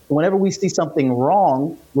world. Whenever we see something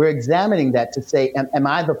wrong, we're examining that to say, am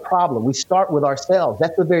I the problem? We start with ourselves.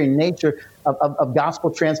 That's the very nature of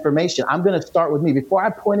gospel transformation. I'm going to start with me. Before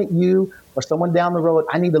I point at you or someone down the road,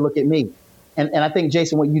 I need to look at me. And I think,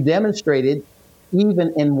 Jason, what you demonstrated,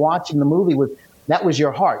 even in watching the movie, that was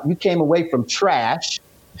your heart. You came away from trash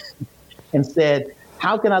and said,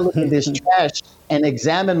 how can I look at this trash and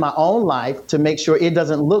examine my own life to make sure it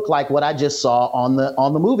doesn't look like what I just saw on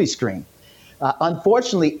the movie screen?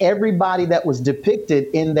 Unfortunately, everybody that was depicted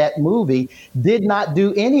in that movie did not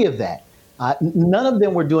do any of that. None of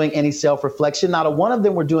them were doing any self-reflection. Not a one of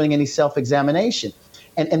them were doing any self-examination.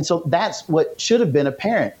 And so that's what should have been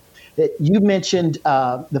apparent. That you mentioned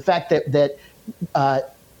the fact that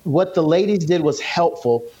what the ladies did was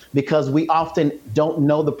helpful because we often don't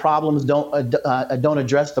know the problems, don't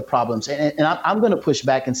address the problems. And I'm going to push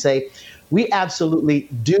back and say we absolutely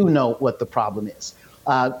do know what the problem is.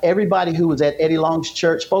 Everybody who was at Eddie Long's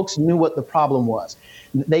church, folks knew what the problem was.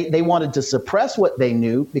 They wanted to suppress what they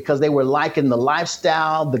knew because they were liking the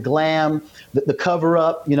lifestyle, the glam, the cover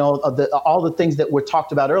up, all the things that were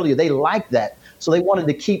talked about earlier. They liked that. So they wanted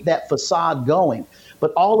to keep that facade going.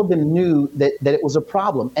 But all of them knew that it was a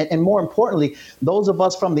problem. And more importantly, those of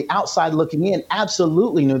us from the outside looking in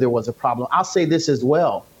absolutely knew there was a problem. I'll say this as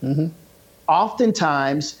well. Mm-hmm.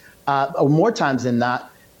 Oftentimes, or more times than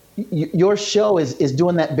not, your show is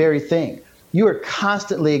doing that very thing. You are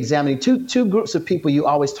constantly examining two groups of people you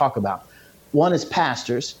always talk about. One is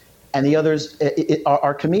pastors and the others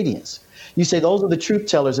are comedians. You say those are the truth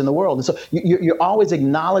tellers in the world. And so you're always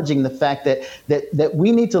acknowledging the fact that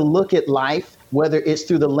we need to look at life, whether it's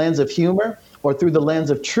through the lens of humor or through the lens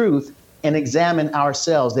of truth, and examine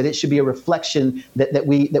ourselves, that it should be a reflection that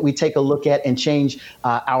we take a look at and change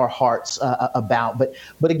our hearts about.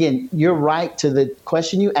 But again, you're right to the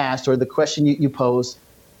question you asked, or the question you posed.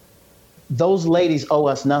 Those ladies owe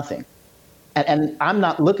us nothing. And I'm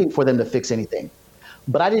not looking for them to fix anything.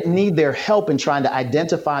 But I didn't need their help in trying to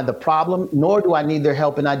identify the problem, nor do I need their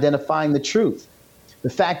help in identifying the truth. The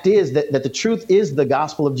fact is that the truth is the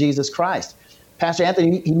gospel of Jesus Christ. Pastor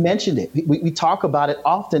Anthony, he mentioned it. We talk about it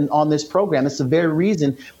often on this program. It's the very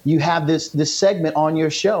reason you have this segment on your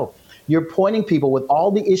show. You're pointing people with all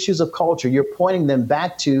the issues of culture, you're pointing them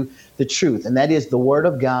back to the truth, and that is the Word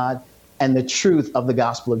of God and the truth of the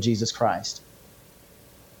gospel of Jesus Christ.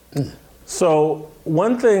 So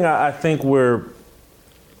one thing I think we're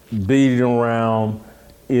beating around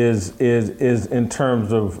is in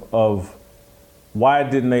terms of why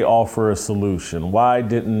didn't they offer a solution? Why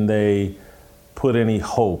didn't they put any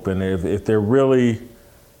hope? And if they're really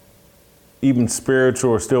even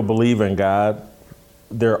spiritual or still believe in God,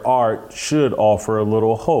 their art should offer a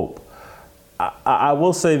little hope. I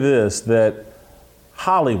will say this, that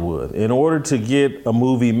Hollywood, in order to get a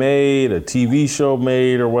movie made, a TV show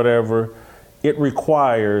made or whatever, it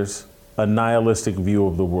requires a nihilistic view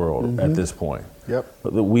of the world at this point. Yep.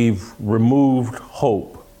 We've removed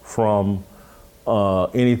hope from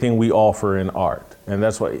anything we offer in art. And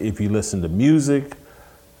that's why if you listen to music,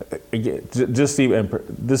 again,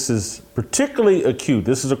 this is particularly acute.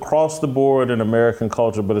 This is across the board in American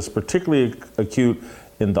culture, but it's particularly acute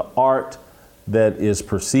in the art that is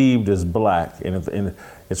perceived as black. And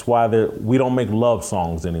it's why we don't make love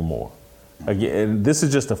songs anymore. Again, this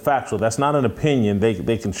is just a factual. That's not an opinion.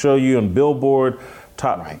 They can show you on Billboard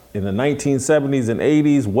top in the 1970s and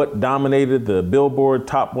 80s what dominated the Billboard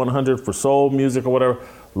top 100 for soul music or whatever.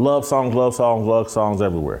 Love songs, love songs, love songs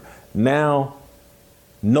everywhere. Now,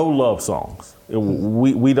 no love songs.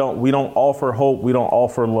 We don't offer hope. We don't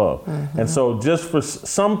offer love. And so, just for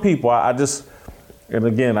some people, and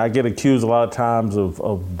again, I get accused a lot of times of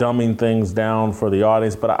dumbing things down for the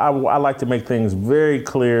audience, but I like to make things very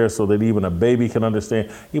clear so that even a baby can understand,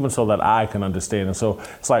 even so that I can understand. And so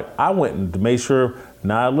it's like I went and made sure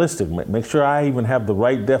nihilistic, make sure I even have the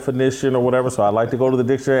right definition or whatever. So I like to go to the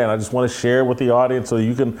dictionary, and I just want to share with the audience so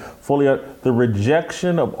you can fully, the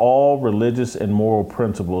rejection of all religious and moral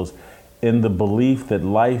principles in the belief that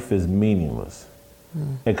life is meaningless.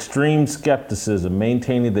 Extreme skepticism,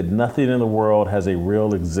 maintaining that nothing in the world has a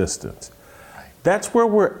real existence. That's where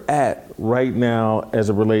we're at right now as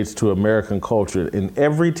it relates to American culture. In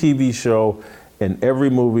every TV show, in every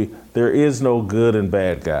movie, there is no good and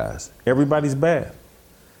bad guys. Everybody's bad.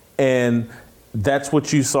 And that's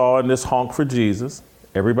what you saw in this Honk for Jesus.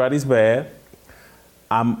 Everybody's bad.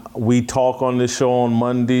 We talk on this show on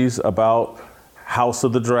Mondays about House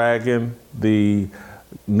of the Dragon, the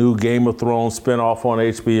new Game of Thrones spinoff on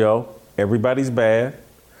HBO. Everybody's bad.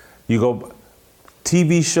 You go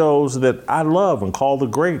TV shows that I love and call the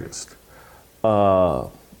greatest. The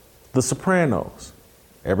Sopranos.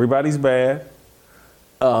 Everybody's bad.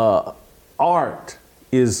 Art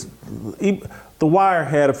is, The Wire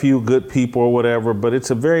had a few good people or whatever, but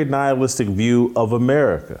it's a very nihilistic view of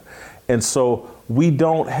America. And so we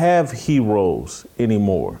don't have heroes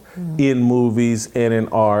anymore in movies and in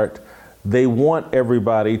art. They want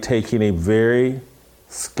everybody taking a very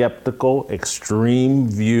skeptical, extreme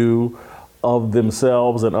view of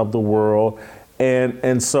themselves and of the world.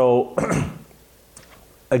 And so,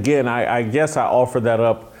 again, I guess I offer that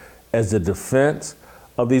up as a defense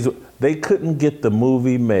of these. They couldn't get the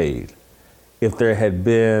movie made if there had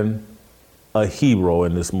been a hero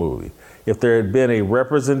in this movie, if there had been a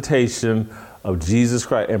representation of Jesus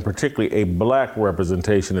Christ, and particularly a black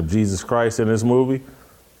representation of Jesus Christ in this movie.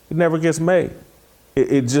 It never gets made.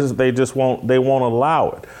 They won't allow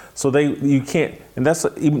it. So you can't, and that's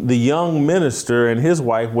even the young minister and his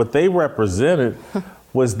wife, what they represented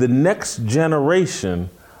was the next generation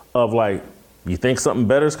of like, you think something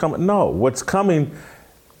better is coming? No, what's coming,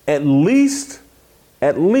 at least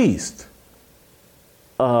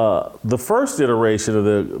the first iteration of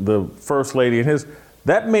the first lady and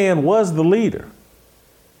that man was the leader.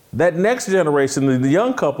 That next generation, the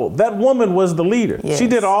young couple, that woman was the leader. Yes. She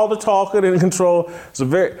did all the talking and control. It's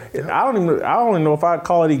I don't even know if I'd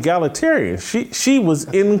call it egalitarian. She was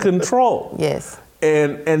in control. Yes.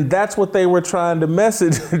 And that's what they were trying to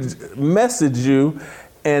message you.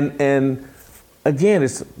 And again,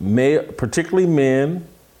 it's particularly men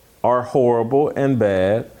are horrible and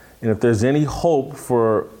bad. And if there's any hope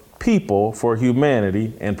for people, for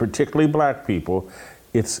humanity, and particularly black people,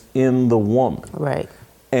 it's in the woman. Right.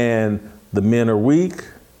 And the men are weak,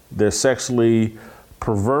 they're sexually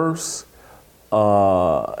perverse,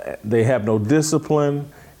 they have no discipline,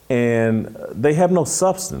 and they have no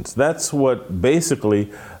substance. That's what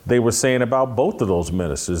basically they were saying about both of those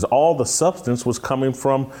ministers. All the substance was coming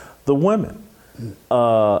from the women.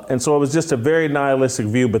 And so it was just a very nihilistic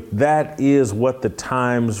view, but that is what the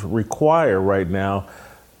times require right now.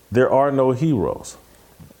 There are no heroes.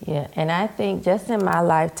 Yeah, and I think just in my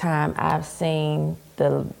lifetime, I've seen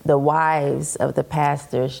the wives of the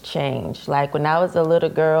pastors change. Like when I was a little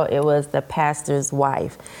girl, it was the pastor's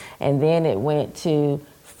wife, and then it went to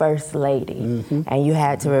First Lady, and you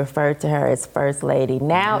had to refer to her as First Lady.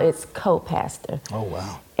 Now it's co-pastor. Oh,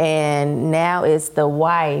 wow. And now it's the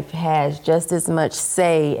wife has just as much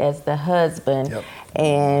say as the husband,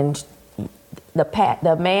 and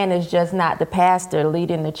the man is just not the pastor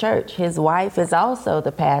leading the church. His wife is also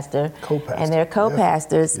the pastor, and they're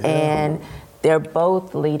co-pastors, and they're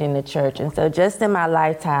both leading the church. And so just in my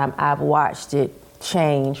lifetime, I've watched it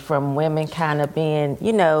change from women kind of being,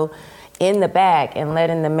 you know, in the back and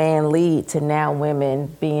letting the man lead to now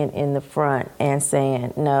women being in the front and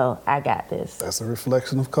saying, no, I got this. That's a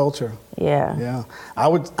reflection of culture. Yeah. Yeah. I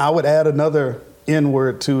would add another N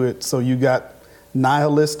word to it. So you got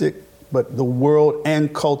nihilistic, but the world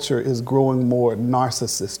and culture is growing more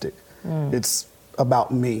narcissistic. It's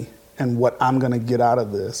about me and what I'm going to get out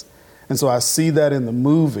of this. And so I see that in the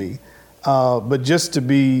movie. But just to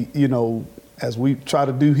be, you know, as we try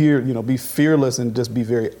to do here, you know, be fearless and just be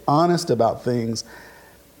very honest about things.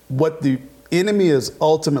 What the enemy is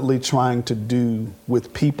ultimately trying to do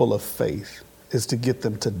with people of faith is to get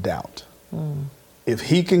them to doubt. If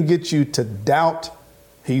he can get you to doubt,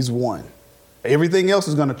 he's won. Everything else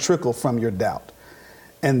is going to trickle from your doubt.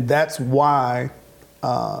 And that's why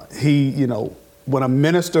he, you know, when a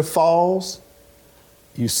minister falls,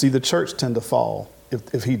 you see the church tend to fall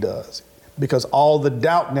if he does. Because all the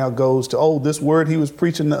doubt now goes to, oh, this word he was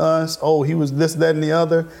preaching to us, oh, he was this, that, and the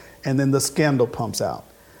other, and then the scandal pumps out.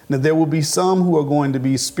 Now, there will be some who are going to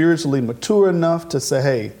be spiritually mature enough to say,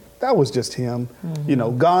 hey, that was just him. You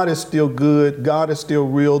know, God is still good. God is still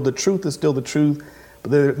real. The truth is still the truth.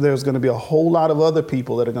 But there's going to be a whole lot of other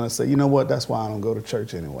people that are going to say, you know what, that's why I don't go to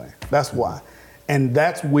church anyway. That's why. And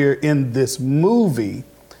that's where in this movie,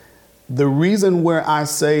 the reason where I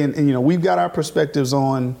say, and you know, we've got our perspectives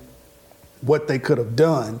on what they could have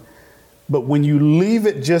done. But when you leave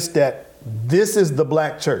it just at this is the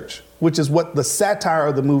black church, which is what the satire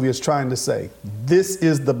of the movie is trying to say. This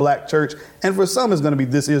is the black church. And for some, it's going to be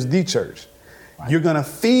this is the church. Right. You're going to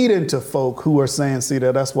feed into folk who are saying, see,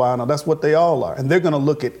 that's why I know. That's what they all are. And they're going to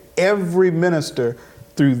look at every minister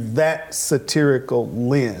through that satirical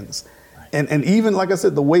lens. Right. And even, like I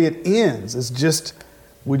said, the way it ends is just,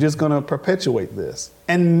 we're just going to perpetuate this.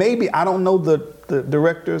 And maybe, I don't know the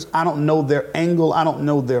directors, I don't know their angle, I don't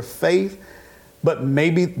know their faith, but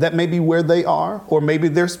maybe that may be where they are, or maybe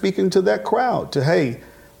they're speaking to that crowd to, hey,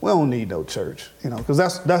 we don't need no church, you know, because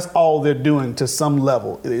that's all they're doing to some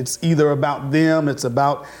level. It's either about them, it's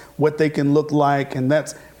about what they can look like, and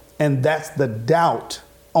that's the doubt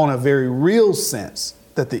on a very real sense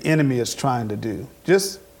that the enemy is trying to do.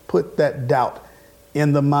 Just put that doubt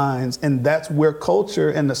in the minds, and that's where culture,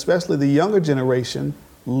 and especially the younger generation,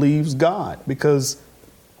 leaves God, because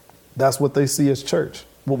that's what they see as church,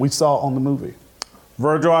 what we saw on the movie.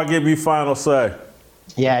 Virgil, I'll give you final say.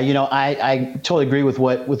 Yeah, you know, I totally agree with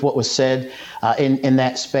what was said in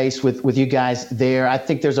that space with you guys there. I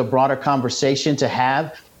think there's a broader conversation to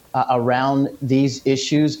have around these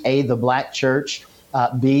issues. A, the black church,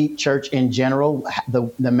 B, church in general,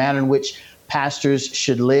 the manner in which pastors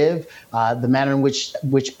should live, the manner in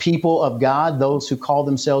which people of God, those who call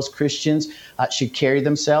themselves Christians, should carry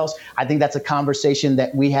themselves. I think that's a conversation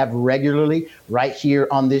that we have regularly right here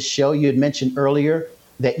on this show. You had mentioned earlier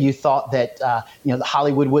that you thought that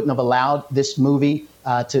Hollywood wouldn't have allowed this movie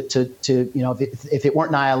to if it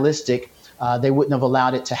weren't nihilistic, they wouldn't have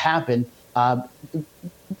allowed it to happen.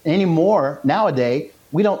 Anymore nowadays,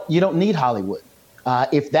 you don't need Hollywood.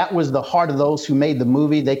 If that was the heart of those who made the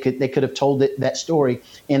movie, they could have told that story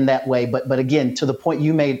in that way. But again, to the point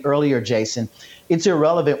you made earlier, Jason, it's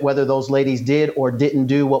irrelevant whether those ladies did or didn't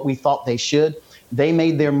do what we thought they should. They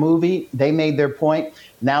made their movie. They made their point.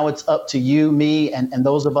 Now it's up to you, me, and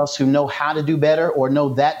those of us who know how to do better or know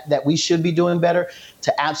that we should be doing better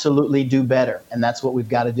to absolutely do better. And that's what we've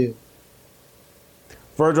got to do.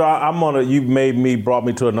 Virgil, you brought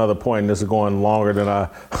me to another point. This is going longer than I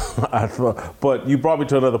thought, but you brought me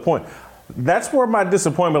to another point. That's where my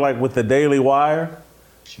disappointment, like with the Daily Wire,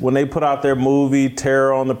 when they put out their movie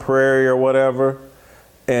Terror on the Prairie or whatever,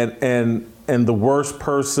 and the worst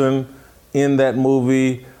person in that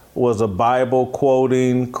movie was a Bible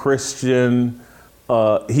quoting Christian,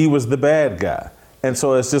 he was the bad guy. And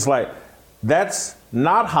so it's just like, that's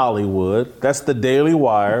not Hollywood. That's the Daily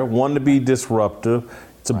Wire, one to be disruptive.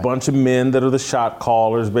 It's a bunch of men that are the shot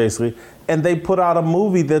callers, basically. And they put out a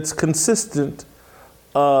movie that's consistent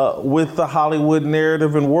with the Hollywood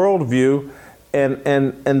narrative and worldview.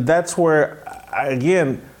 And that's where,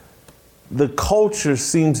 again, the culture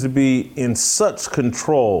seems to be in such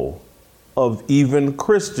control of even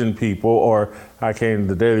Christian people, or I came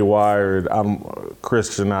to the Daily Wire, I'm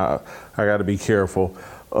Christian, I got to be careful.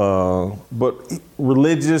 But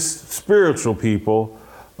religious, spiritual people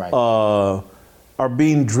are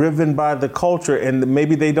being driven by the culture, and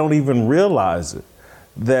maybe they don't even realize it.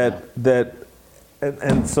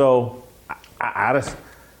 And so I just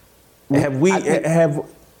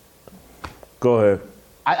go ahead.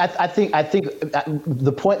 I think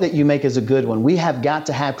the point that you make is a good one. We have got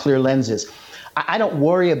to have clear lenses. I don't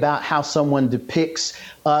worry about how someone depicts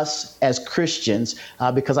us as Christians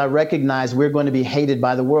because I recognize we're going to be hated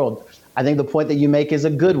by the world. I think the point that you make is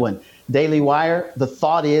a good one. Daily Wire, the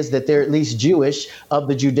thought is that they're at least Jewish of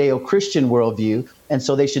the Judeo-Christian worldview, and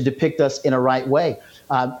so they should depict us in a right way.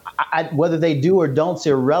 Whether they do or don't is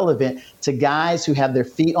irrelevant to guys who have their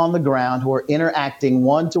feet on the ground, who are interacting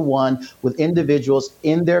one-to-one with individuals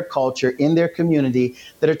in their culture, in their community,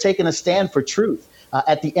 that are taking a stand for truth.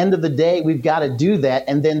 At the end of the day, we've got to do that,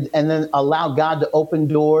 and then allow God to open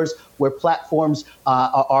doors where platforms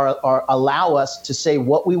allow us to say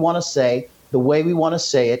what we want to say, the way we want to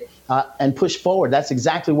say it, and push forward. That's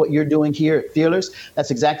exactly what you're doing here at Fearless. That's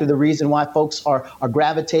exactly the reason why folks are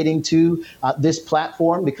gravitating to this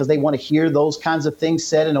platform, because they want to hear those kinds of things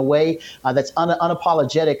said in a way that's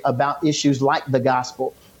unapologetic about issues like the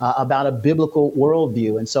gospel, about a biblical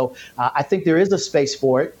worldview. And so I think there is a space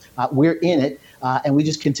for it. We're in it, and we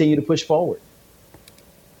just continue to push forward.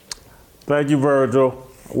 Thank you, Virgil.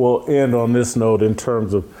 We'll end on this note in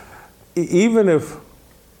terms of, even if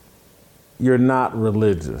you're not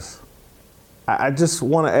religious, I just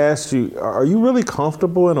want to ask you, are you really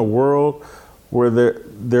comfortable in a world where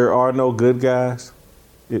there are no good guys?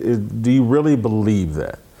 Do you really believe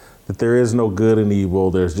that there is no good and evil?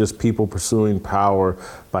 There's just people pursuing power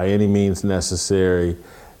by any means necessary.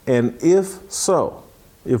 And if so,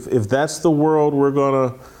 if that's the world we're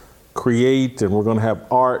going to create, and we're going to have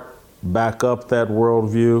art back up that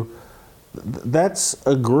worldview, that's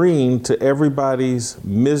agreeing to everybody's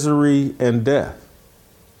misery and death.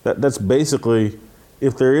 That's basically,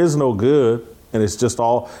 if there is no good, and it's just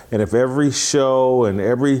all, and if every show and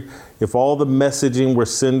if all the messaging we're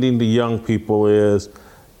sending to young people is,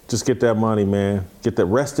 just get that money, man. Get that,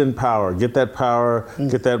 rest in power, get that power,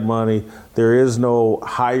 get that money. There is no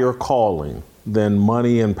higher calling than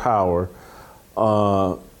money and power.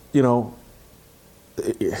 Your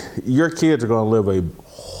kids are going to live a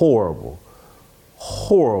horrible,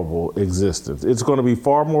 horrible existence. It's going to be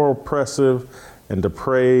far more oppressive and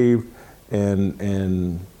depraved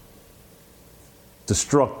and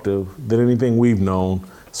destructive than anything we've known,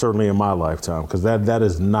 certainly in my lifetime, because that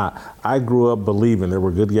is not. I grew up believing there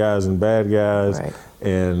were good guys and bad guys, right,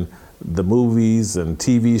 and the movies and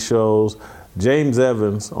TV shows. James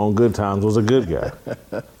Evans on Good Times was a good guy.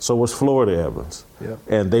 So was Florida Evans. Yep.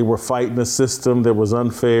 And they were fighting a system that was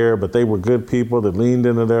unfair, but they were good people that leaned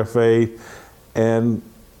into their faith. And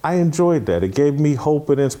I enjoyed that. It gave me hope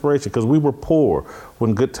and inspiration, because we were poor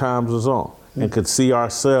when Good Times was on, and could see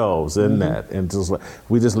ourselves in that. And just like,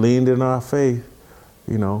 we just leaned in our faith,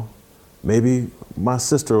 Maybe my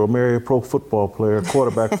sister will marry a pro football player,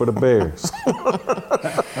 quarterback for the Bears.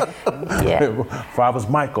 Yeah. If I was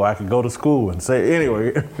Michael, I could go to school and say,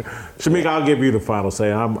 anyway. Shamika, I'll give you the final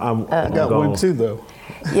say. I got one too, though.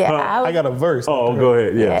 Yeah, I got a verse. Oh, go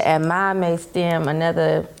ahead. Yes. Yeah, and mine may stem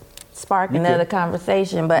spark another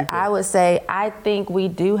conversation, but I would say I think we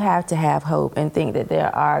do have to have hope and think that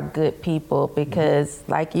there are good people, because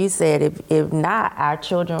like you said, if not, our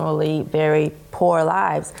children will lead very poor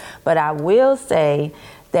lives. But I will say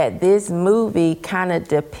that this movie kind of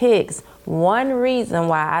depicts one reason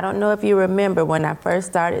why. I don't know if you remember when I first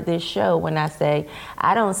started this show, when I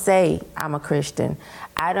don't say I'm a Christian.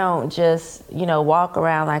 I don't just, walk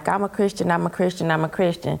around like I'm a Christian, I'm a Christian, I'm a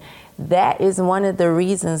Christian. That is one of the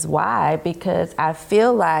reasons why, because I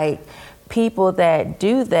feel like people that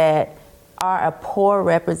do that are a poor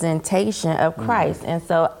representation of Christ. And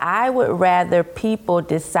so I would rather people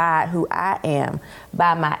decide who I am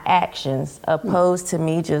by my actions opposed to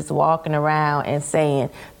me just walking around and saying,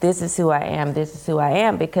 this is who I am, this is who I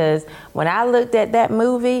am. Because when I looked at that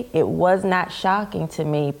movie, it was not shocking to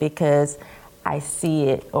me because I see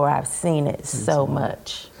it or I've seen it so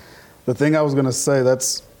much. The thing I was going to say,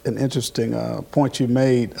 that's an interesting point you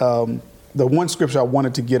made. The one scripture I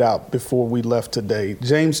wanted to get out before we left today,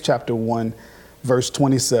 James chapter 1, verse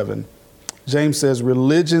 27. James says,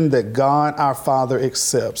 religion that God our Father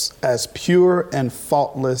accepts as pure and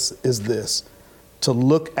faultless is this, to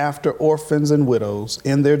look after orphans and widows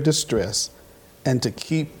in their distress and to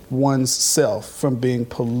keep one's self from being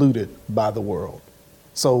polluted by the world.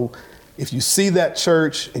 So if you see that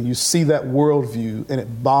church and you see that worldview and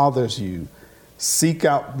it bothers you, seek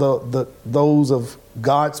out those of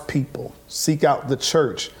God's people. Seek out the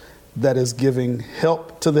church that is giving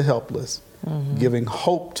help to the helpless, giving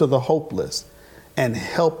hope to the hopeless, and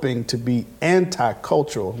helping to be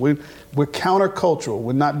anti-cultural. We're countercultural.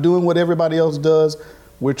 We're not doing what everybody else does.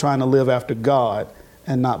 We're trying to live after God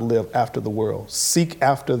and not live after the world. Seek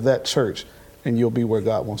after that church, and you'll be where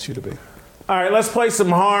God wants you to be. All right, let's play some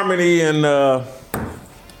harmony, and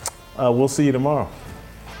we'll see you tomorrow.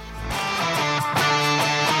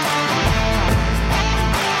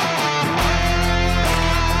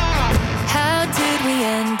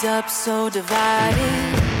 Up so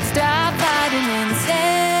divided, stop fighting and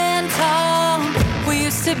stand tall. We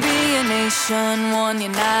used to be a nation, one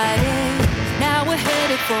united. Now we're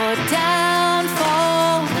headed for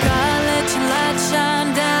downfall. God, let your light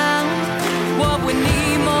shine down. What we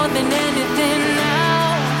need more than anything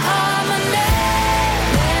now, harmony.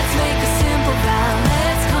 Let's make a simple vow.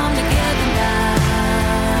 Let's come together now.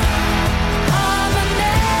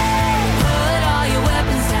 Harmony. Put all your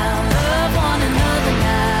weapons down. Love one another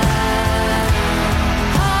now.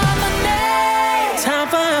 Time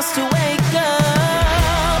for us to wake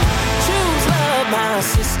up. Choose love, my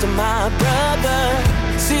sister, my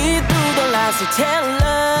brother. See through the lies they tell